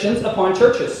restrictions upon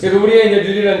churches. 그래서 우리의 이제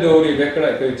뉴질랜드 우리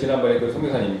맥클라 지난번에 그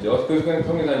선교사님이죠. 그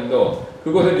선교사님도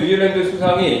그곳의 뉴질랜드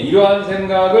수상이 이러한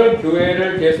생각을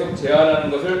교회를 계속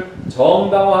제한하는 것을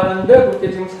정당화하는데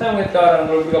그렇게 지금 사용했다라는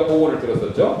걸 우리가 보고를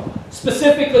들었었죠.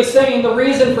 Specifically saying the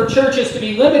reason for churches to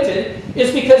be limited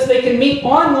is because they can meet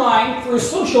online through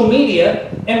social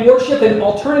media and worship in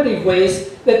alternative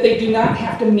ways that they do not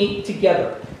have to meet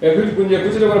together. 예, 그리고 이제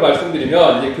구체적으로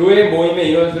말씀드리면 이제 교회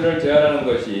모임의 인원수를 제한하는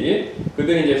것이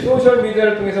그들이 이제 소셜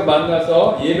미디어를 통해서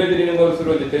만나서 예배드리는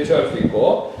것으로 이제 대처할 수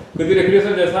있고 그들이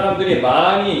그래서 이제 사람들이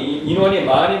인원이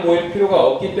많이 모일 필요가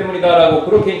없기 때문이다라고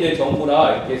그렇게 이제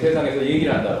정부나 이렇게 세상에서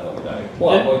얘기를 한다는 겁니다.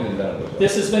 안 보여준다는 거죠.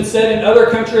 This has been said in other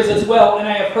countries as well, and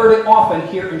I have heard it often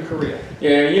here in Korea.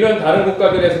 예, 이런 다른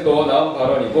국가들에서도 나온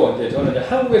발언이고 이제 저는 이제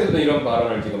한국에서도 이런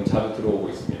발언을 지금 자주 들어오고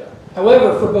있습니다.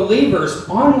 However, for believers,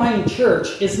 online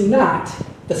church is not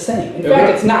the same. In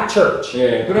fact, it's not church.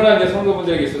 예, 그러나 이제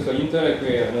성도분들에게 있어서 인터넷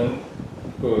교회는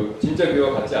그 진짜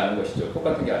교회와 같지 않은 것이죠.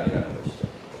 똑같은 게 아니라는 것이죠.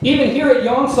 Even here at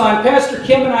Yongsan, Pastor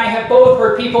Kim and I have both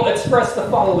heard people express the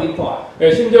following thought.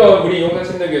 예, 심지어 우리 용산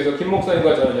침례교에서 김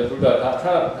목사님과 저는 둘 다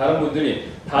다른 분들이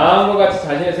다음과 같이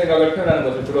자신의 생각을 표현하는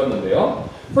것을 들었는데요.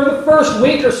 For the first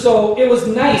week or so, it was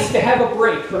nice to have a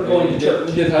break from going to church.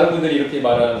 이제 다른 분들이 이렇게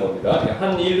말하는 겁니다.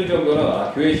 한 1주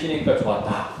정도는 교회 쉬니까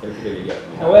좋았다 이렇게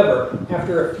얘기합니다. However,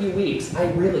 after a few weeks,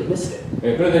 I really missed it.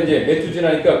 예, 그런데 이제 몇 주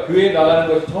지나니까 교회 나가는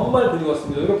것이 정말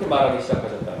그리웠습니다. 이렇게 말하기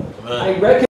시작하셨다는 거죠. I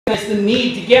recognize the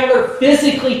need to gather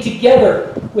physically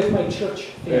together with my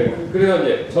church family. 네, 그래서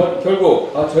이제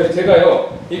결국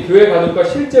제가요 이 교회 가족과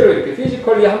실제로 이렇게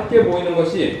피지컬리 함께 모이는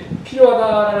것이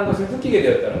필요하다는 것을 느끼게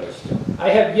되었다는 것이죠. I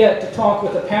have yet to talk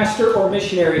with a pastor or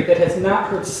missionary that has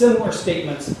not heard similar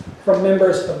statements from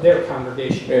members of their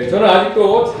congregation. 네, 저는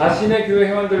아직도 자신의 교회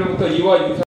회원들로부터 이와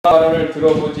유사한 발언을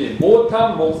들어보지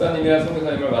못한 목사님이나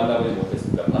선교사님을 만나보지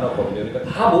못했습니다. 반어법이죠. 그러니까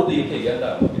다 모두 이렇게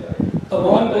얘기한다는 겁니다.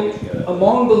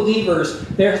 Among believers,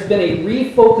 there has been a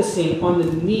refocusing on the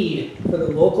need for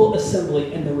the local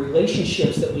assembly and the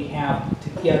relationships that we have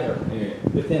together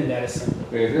within that assembly.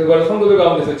 네, 그래서 바로 성도들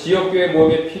가운데서 지역교회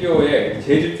모임의 필요에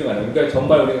재집중하는, 그러니까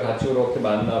정말 우리가 같이 이렇게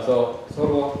만나서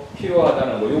서로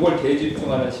필요하다는 거, 이걸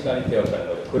재집중하는 시간이 되었다는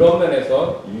거죠. 그런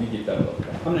면에서 유익이 있다는 겁니다.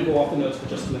 I'm going to go off the notes for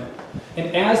just a minute.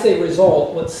 And as a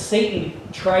result, what Satan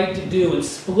tried to do and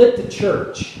split the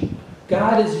church,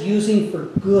 God is using for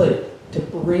good to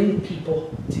bring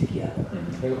people together.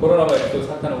 그래서 코로나 바이러스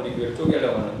사탄은 우리 교회를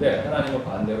쪼개려고 하는데 하나님은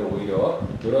반대로 오히려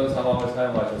이런 상황을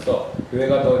사용하셔서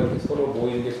교회가 더 이렇게 서로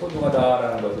모이는 게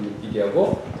소중하다라는 것을 느끼게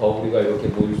하고 더 우리가 이렇게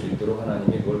모일 수 있도록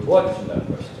하나님이 그걸 도와주신다는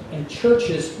것이죠. And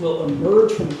churches will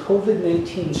emerge from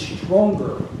COVID-19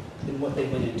 stronger than what they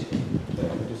went into. 네,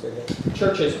 would you say that?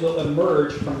 Churches will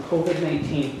emerge from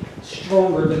COVID-19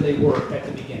 stronger than they were at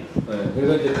the beginning. 네,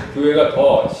 그래서 이제 교회가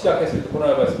더 시작했을 때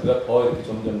코로나 바이러스보다 더 이렇게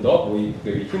점점 더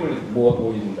힘을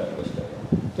모인다는 것이죠.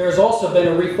 There's also been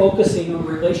a refocusing on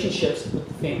relationships with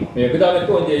the family. 네, 그 다음에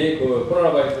또 이제 그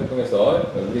코로나 바이러스를 통해서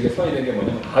우리에게 선이 된 게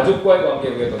뭐냐면 가족과의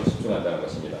관계에 더 집중한다는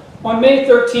것입니다. On May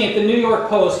 13th, the New York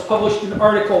Post published an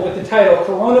article with the title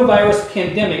 "Coronavirus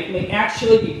Pandemic May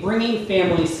Actually Be Bringing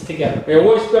Families Together." 네,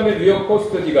 5월 13일 뉴욕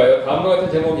포스트지가요 다음과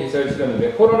같은 제목의 기사를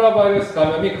실었는데 코로나 바이러스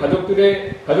감염이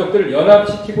가족들을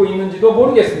연합시키고 있는지도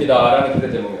모르겠습니다라는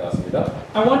기사 제목이 나왔습니다.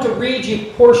 I want to read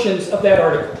you portions of that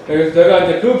article. 네, 그래서 제가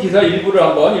이제 그 기사 일부를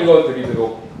한번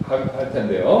읽어드리도록 할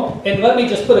텐데요. And let me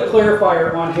just put a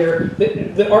clarifier on here.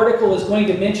 The article is going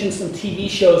to mention some TV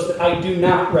shows that I do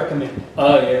not recommend.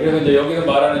 아, 예. 그래서 이제 여기서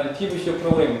말하는 TV쇼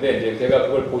프로그램인데 이제 제가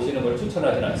그걸 보시는 걸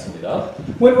추천하지는 않습니다.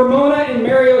 When Ramona and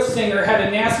Mario Singer had a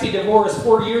nasty divorce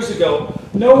 4 years ago,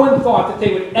 no one thought that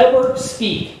they would ever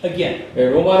speak again. 예,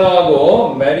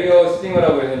 로마나하고 메리오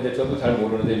스팅어라고 해서 이제 저도 잘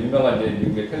모르는데 유명한 이제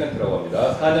미국의 탤런트라고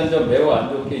합니다. 4년 전 매우 안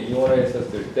좋게 이혼을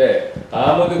했었을 때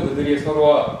아무도 그들이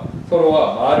서로와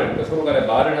말을, 그러니까 서로 간에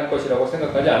말을 할 것이라고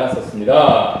생각하지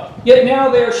않았었습니다. Yet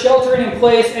now they are sheltering in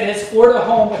place at his Florida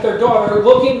home with their daughter,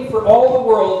 looking for all the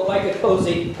world like a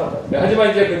cozy couple. 네,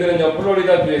 하지만 이제 그들은요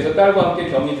플로리다 주에서 딸과 함께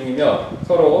격리 중이며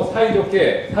서로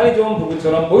사이좋은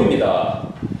부부처럼 보입니다.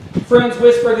 Friends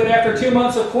whisper that after 2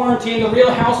 months of quarantine, the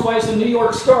Real Housewives of New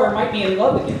York star might be in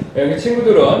love again. 네,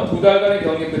 친구들은 2달간의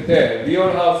격리 끝에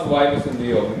리얼 하우스 와이브스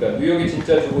뉴욕, 그러니까 뉴욕의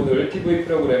진짜 주부들 TV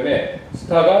프로그램에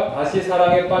스타가 다시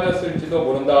사랑에 빠졌을지도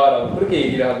모른다라고 그렇게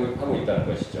얘기를 하고 있다는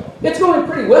것이죠. It's going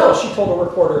pretty well, she told a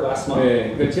reporter last month.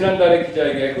 네, 그 지난달에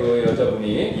기자에게 그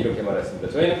여자분이 이렇게 말했습니다.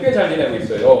 저희는 꽤 잘 지내고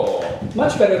있어요.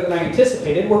 Much better than I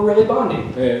anticipated. We're really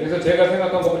bonding. 네, 그래서 제가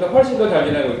생각한 것보다 훨씬 더 잘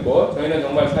지내고 있고 저희는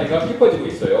정말 사이가 깊어지고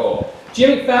있어요.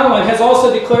 Jimmy Fallon has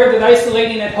also declared that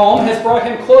isolating at home has brought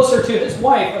him closer to his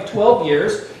wife of 12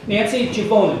 years, Nancy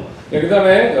Giovanni. 네, 그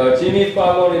다음에 지미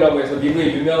팔론이라고 해서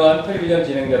미국의 유명한 텔레비전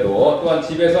진행자도 또한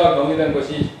집에서 격리된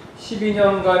것이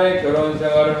 12년간의 결혼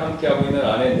생활을 함께하고 있는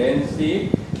아내 낸시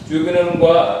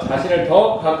주그넌과 자신을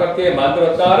더 가깝게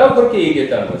만들었다라고 그렇게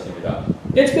얘기했다는 것입니다.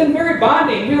 It's been very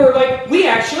bonding. We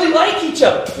actually like each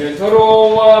other. 네,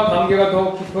 서로와 관계가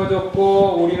더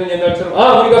깊어졌고 우리는 옛날처럼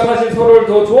우리가 사실 서로를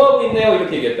더 좋아하고 있네요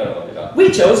이렇게 얘기했다는 겁니다.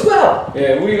 We chose well.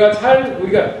 예, 우리가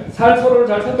서로를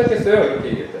잘 선택했어요 이렇게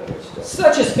얘기했다는 것이죠.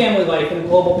 Such is family life in a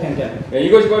global pandemic. 네,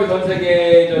 이것이 바로 전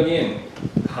세계적인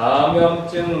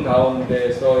감염증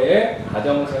가운데서의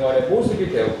가정생활의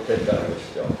모습이 됐다는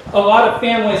것이죠. A lot of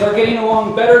families are getting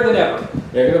along better than ever.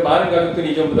 네, 그래서 많은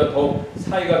가족들이 이전보다 더욱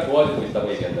사이가 좋아지고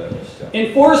있다고 얘기한다는 것이죠.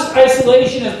 Enforced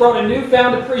isolation has brought a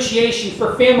newfound appreciation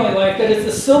for family life that is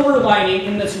the silver lining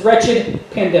in this wretched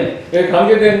pandemic. 네,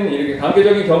 이렇게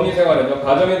강제적인 격리 생활은요,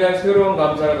 가정에 대한 새로운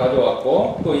감사를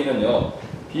가져왔고, 또 이는요,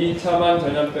 비참한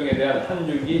전염병에 대한 한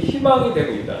줄기 희망이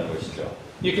되고 있다는 것이죠.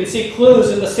 You can see clues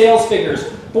in the sales figures.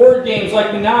 Board games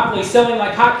like Monopoly selling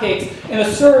like hotcakes, and a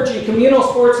surge in communal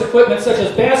sports equipment such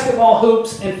as basketball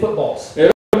hoops and footballs. 네,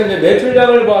 이제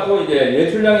매출량을 봐서 이제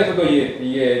매출량에서도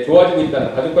이게 좋아지고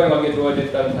있다는 가족과의 관계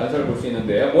좋아졌다는 단서를 볼 수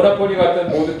있는데 모나폴리 같은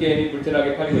보드 게임이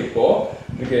불티나게 팔리고 있고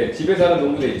이렇게 집에서 하는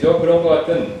농구도 있죠. 그런 것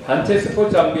같은 단체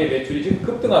스포츠 장비의 매출이 지금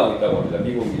급등하고 있다고 합니다.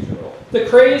 미국 기준으로. The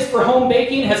craze for home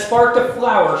baking has sparked a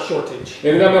flour shortage.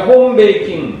 네, 그다음에 홈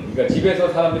베이킹, 그러니까 집에서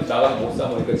사람들이 나가서 못 사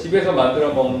먹으니까 집에서 만들어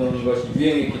먹는 것이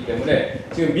유행했기 때문에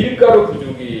지금 밀가루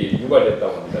부족이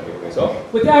유발됐다고 합니다. 미국에서.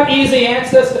 Without easy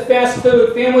access to fast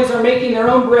food, families are making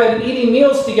their own bread and eating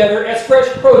meals together as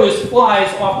fresh produce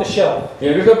flies off the shelf.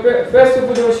 예, 그래서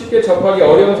패스트푸드를 쉽게 접하기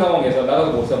어려운 상황에서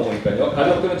나가서 못 사 먹으니까요.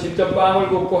 가족들은 직접 빵을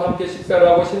굽고 함께 식사를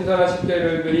하고 신선한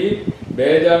식재료들이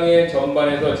매장의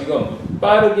전반에서 지금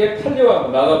빠르게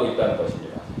나가고 있다는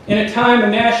것입니다. In a time of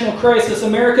national crisis,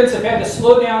 Americans have had to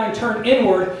slow down and turn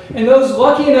inward, and those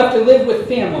lucky enough to live with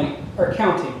family are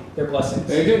counting their blessings.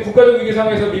 네, 지금 국가적 위기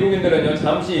상황에서 미국인들은요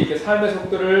잠시 이렇게 삶의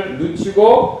속도를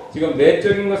늦추고 지금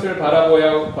내적인 것을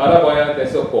바라봐야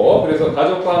됐었고 그래서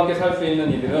가족과 함께 살 수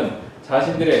있는 이들은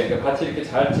자신들의 그러니까 같이 이렇게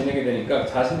잘 지내게 되니까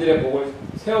자신들의 복을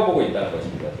세워보고 있다는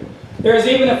것입니다. There is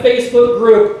even a Facebook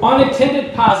group,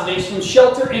 Unattended Positives from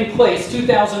Shelter in Place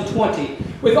 2020,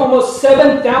 with almost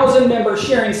 7,000 members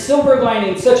sharing silver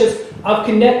linings such as I've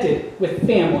connected with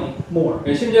family more.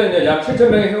 심지어는 약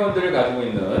 7,000명의 회원들을 가지고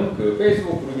있는 그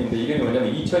페이스북 그룹인데 이름이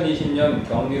뭐냐면 2020년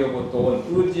격리로부터 온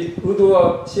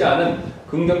의도치 않은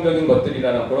긍정적인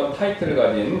것들이라는 그런 타이틀을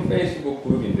가진 페이스북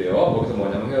그룹인데요. 거기서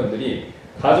뭐냐면 회원들이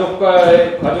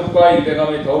가족과의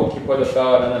유대감이 더욱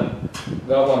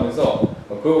깊어졌다라고 하면서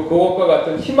그것과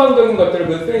같은 희망적인 것들을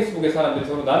그 페이스북의 사람들이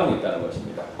서로 나누고 있다는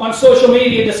것입니다. On social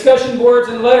media, discussion boards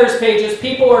and letters pages,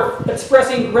 people are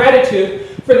expressing gratitude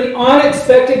for the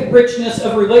unexpected richness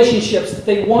of relationships that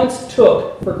they once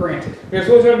took for granted.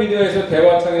 소셜 미디어에서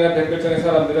대화창이나 댓글창의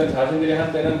사람들은 자신들이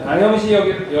한때는 당연시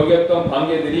여겼던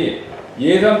관계들이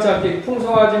예상치 않게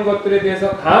풍성해진 것들에 대해서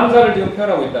감사를 지금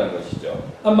표현하고 있다는 것이죠.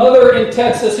 A mother in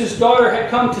Texas whose daughter had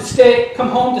come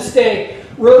home to stay,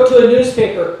 wrote to a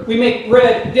newspaper, "We make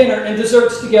bread, dinner, and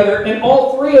desserts together, and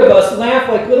all three of us laugh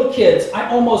like little kids. I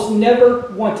almost never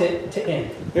want it to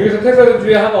end." 여기서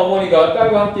텍사스주의 한 어머니가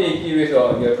딸과 함께 있기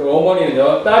위해서 그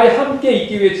어머니는요 딸이 함께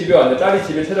있기 위해 집에 왔는데 딸이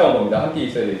집에 찾아온 겁니다. 함께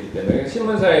있어야 되기 때문에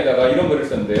신문사에다가 이런 글을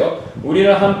썼는데요.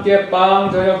 우리는 함께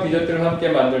빵, 저녁, 디저트를 함께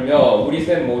만들며 우리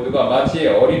셋 모두가 마치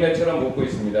어린애처럼 웃고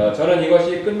있습니다. 저는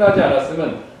이것이 끝나지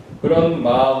않았으면 그런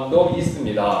마음도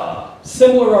있습니다.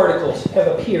 Similar articles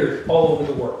have appeared all over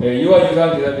the world. 이와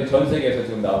유사한 기사들이 전 세계에서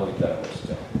지금 나오고 있다는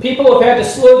것이죠. People have had to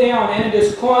slow down, and it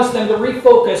has caused them to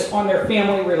refocus on their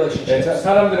family relationships.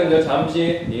 사람들은요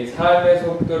잠시 이 삶의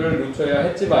속도를 늦춰야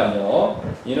했지만요,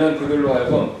 이는 그들로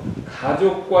하여금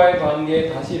가족과의 관계에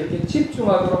다시 이렇게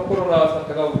집중하도록 코로나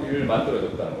사태가 우리를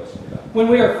만들어줬다는 것입니다.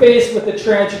 When we are faced with a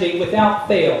tragedy, without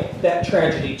fail, that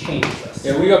tragedy changes us.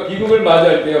 우리가 비극을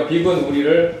맞이할 때요, 비극은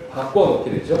우리를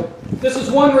바꿔놓게 되죠. This is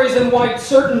one reason why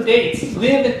certain dates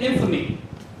live in infamy.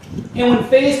 And when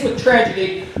faced with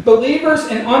tragedy, believers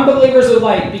and unbelievers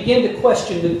alike begin to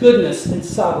question the goodness and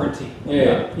sovereignty.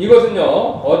 이것은요,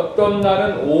 어떤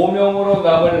날은 오명으로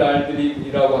남을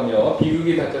날들이라고 하며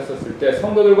비극이 닥쳤었을 때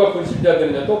성도들과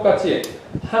불신자들은요 똑같이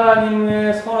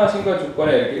하나님의 선하심과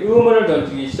주권에 이렇게 의문을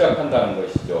던지기 시작한다는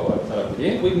것이죠,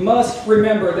 사람들이. We must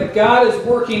remember that God is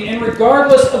working, and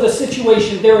regardless of the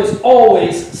situation, there is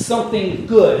always something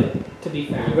good to be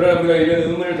found. 그러나 우리가 이런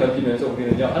의문을 던지면서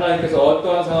우리는요, 하나님께서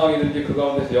어떠한 상황이든지 그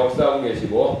가운데서 역사하고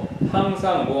계시고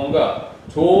항상 무언가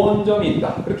좋은 점이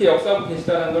있다. 그렇게 역사하고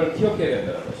계시다는 걸 기억해야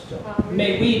된다는 것이죠.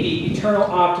 May we be eternal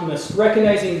optimists,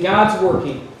 recognizing God's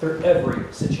working through every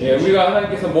situation. 우리가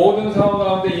하나님께서 모든 상황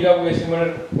가운데 일하고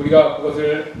계심을 우리가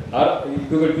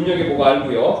그걸 눈여겨보고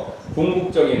알고요.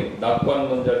 궁극적인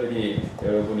낙관론자들이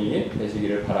여러분이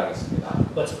되시기를 바라겠습니다.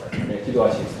 Let's pray.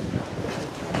 기도하시겠습니다.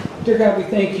 Dear God, we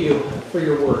thank you for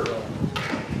your word.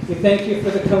 We thank you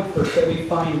for the comfort that we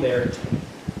find there,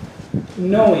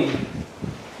 knowing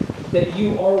that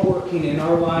you are working in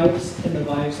our lives and the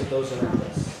lives of those around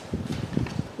us.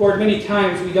 Lord, many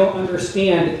times we don't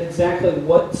understand exactly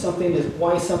why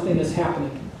something is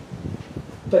happening,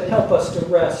 but help us to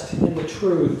rest in the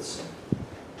truths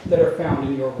that are found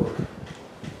in your word.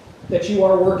 That you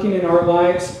are working in our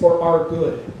lives for our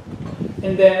good,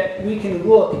 and that we can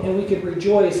look and we can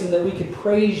rejoice and that we can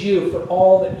praise you for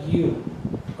all that you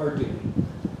are doing.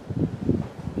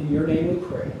 In your name we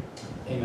pray.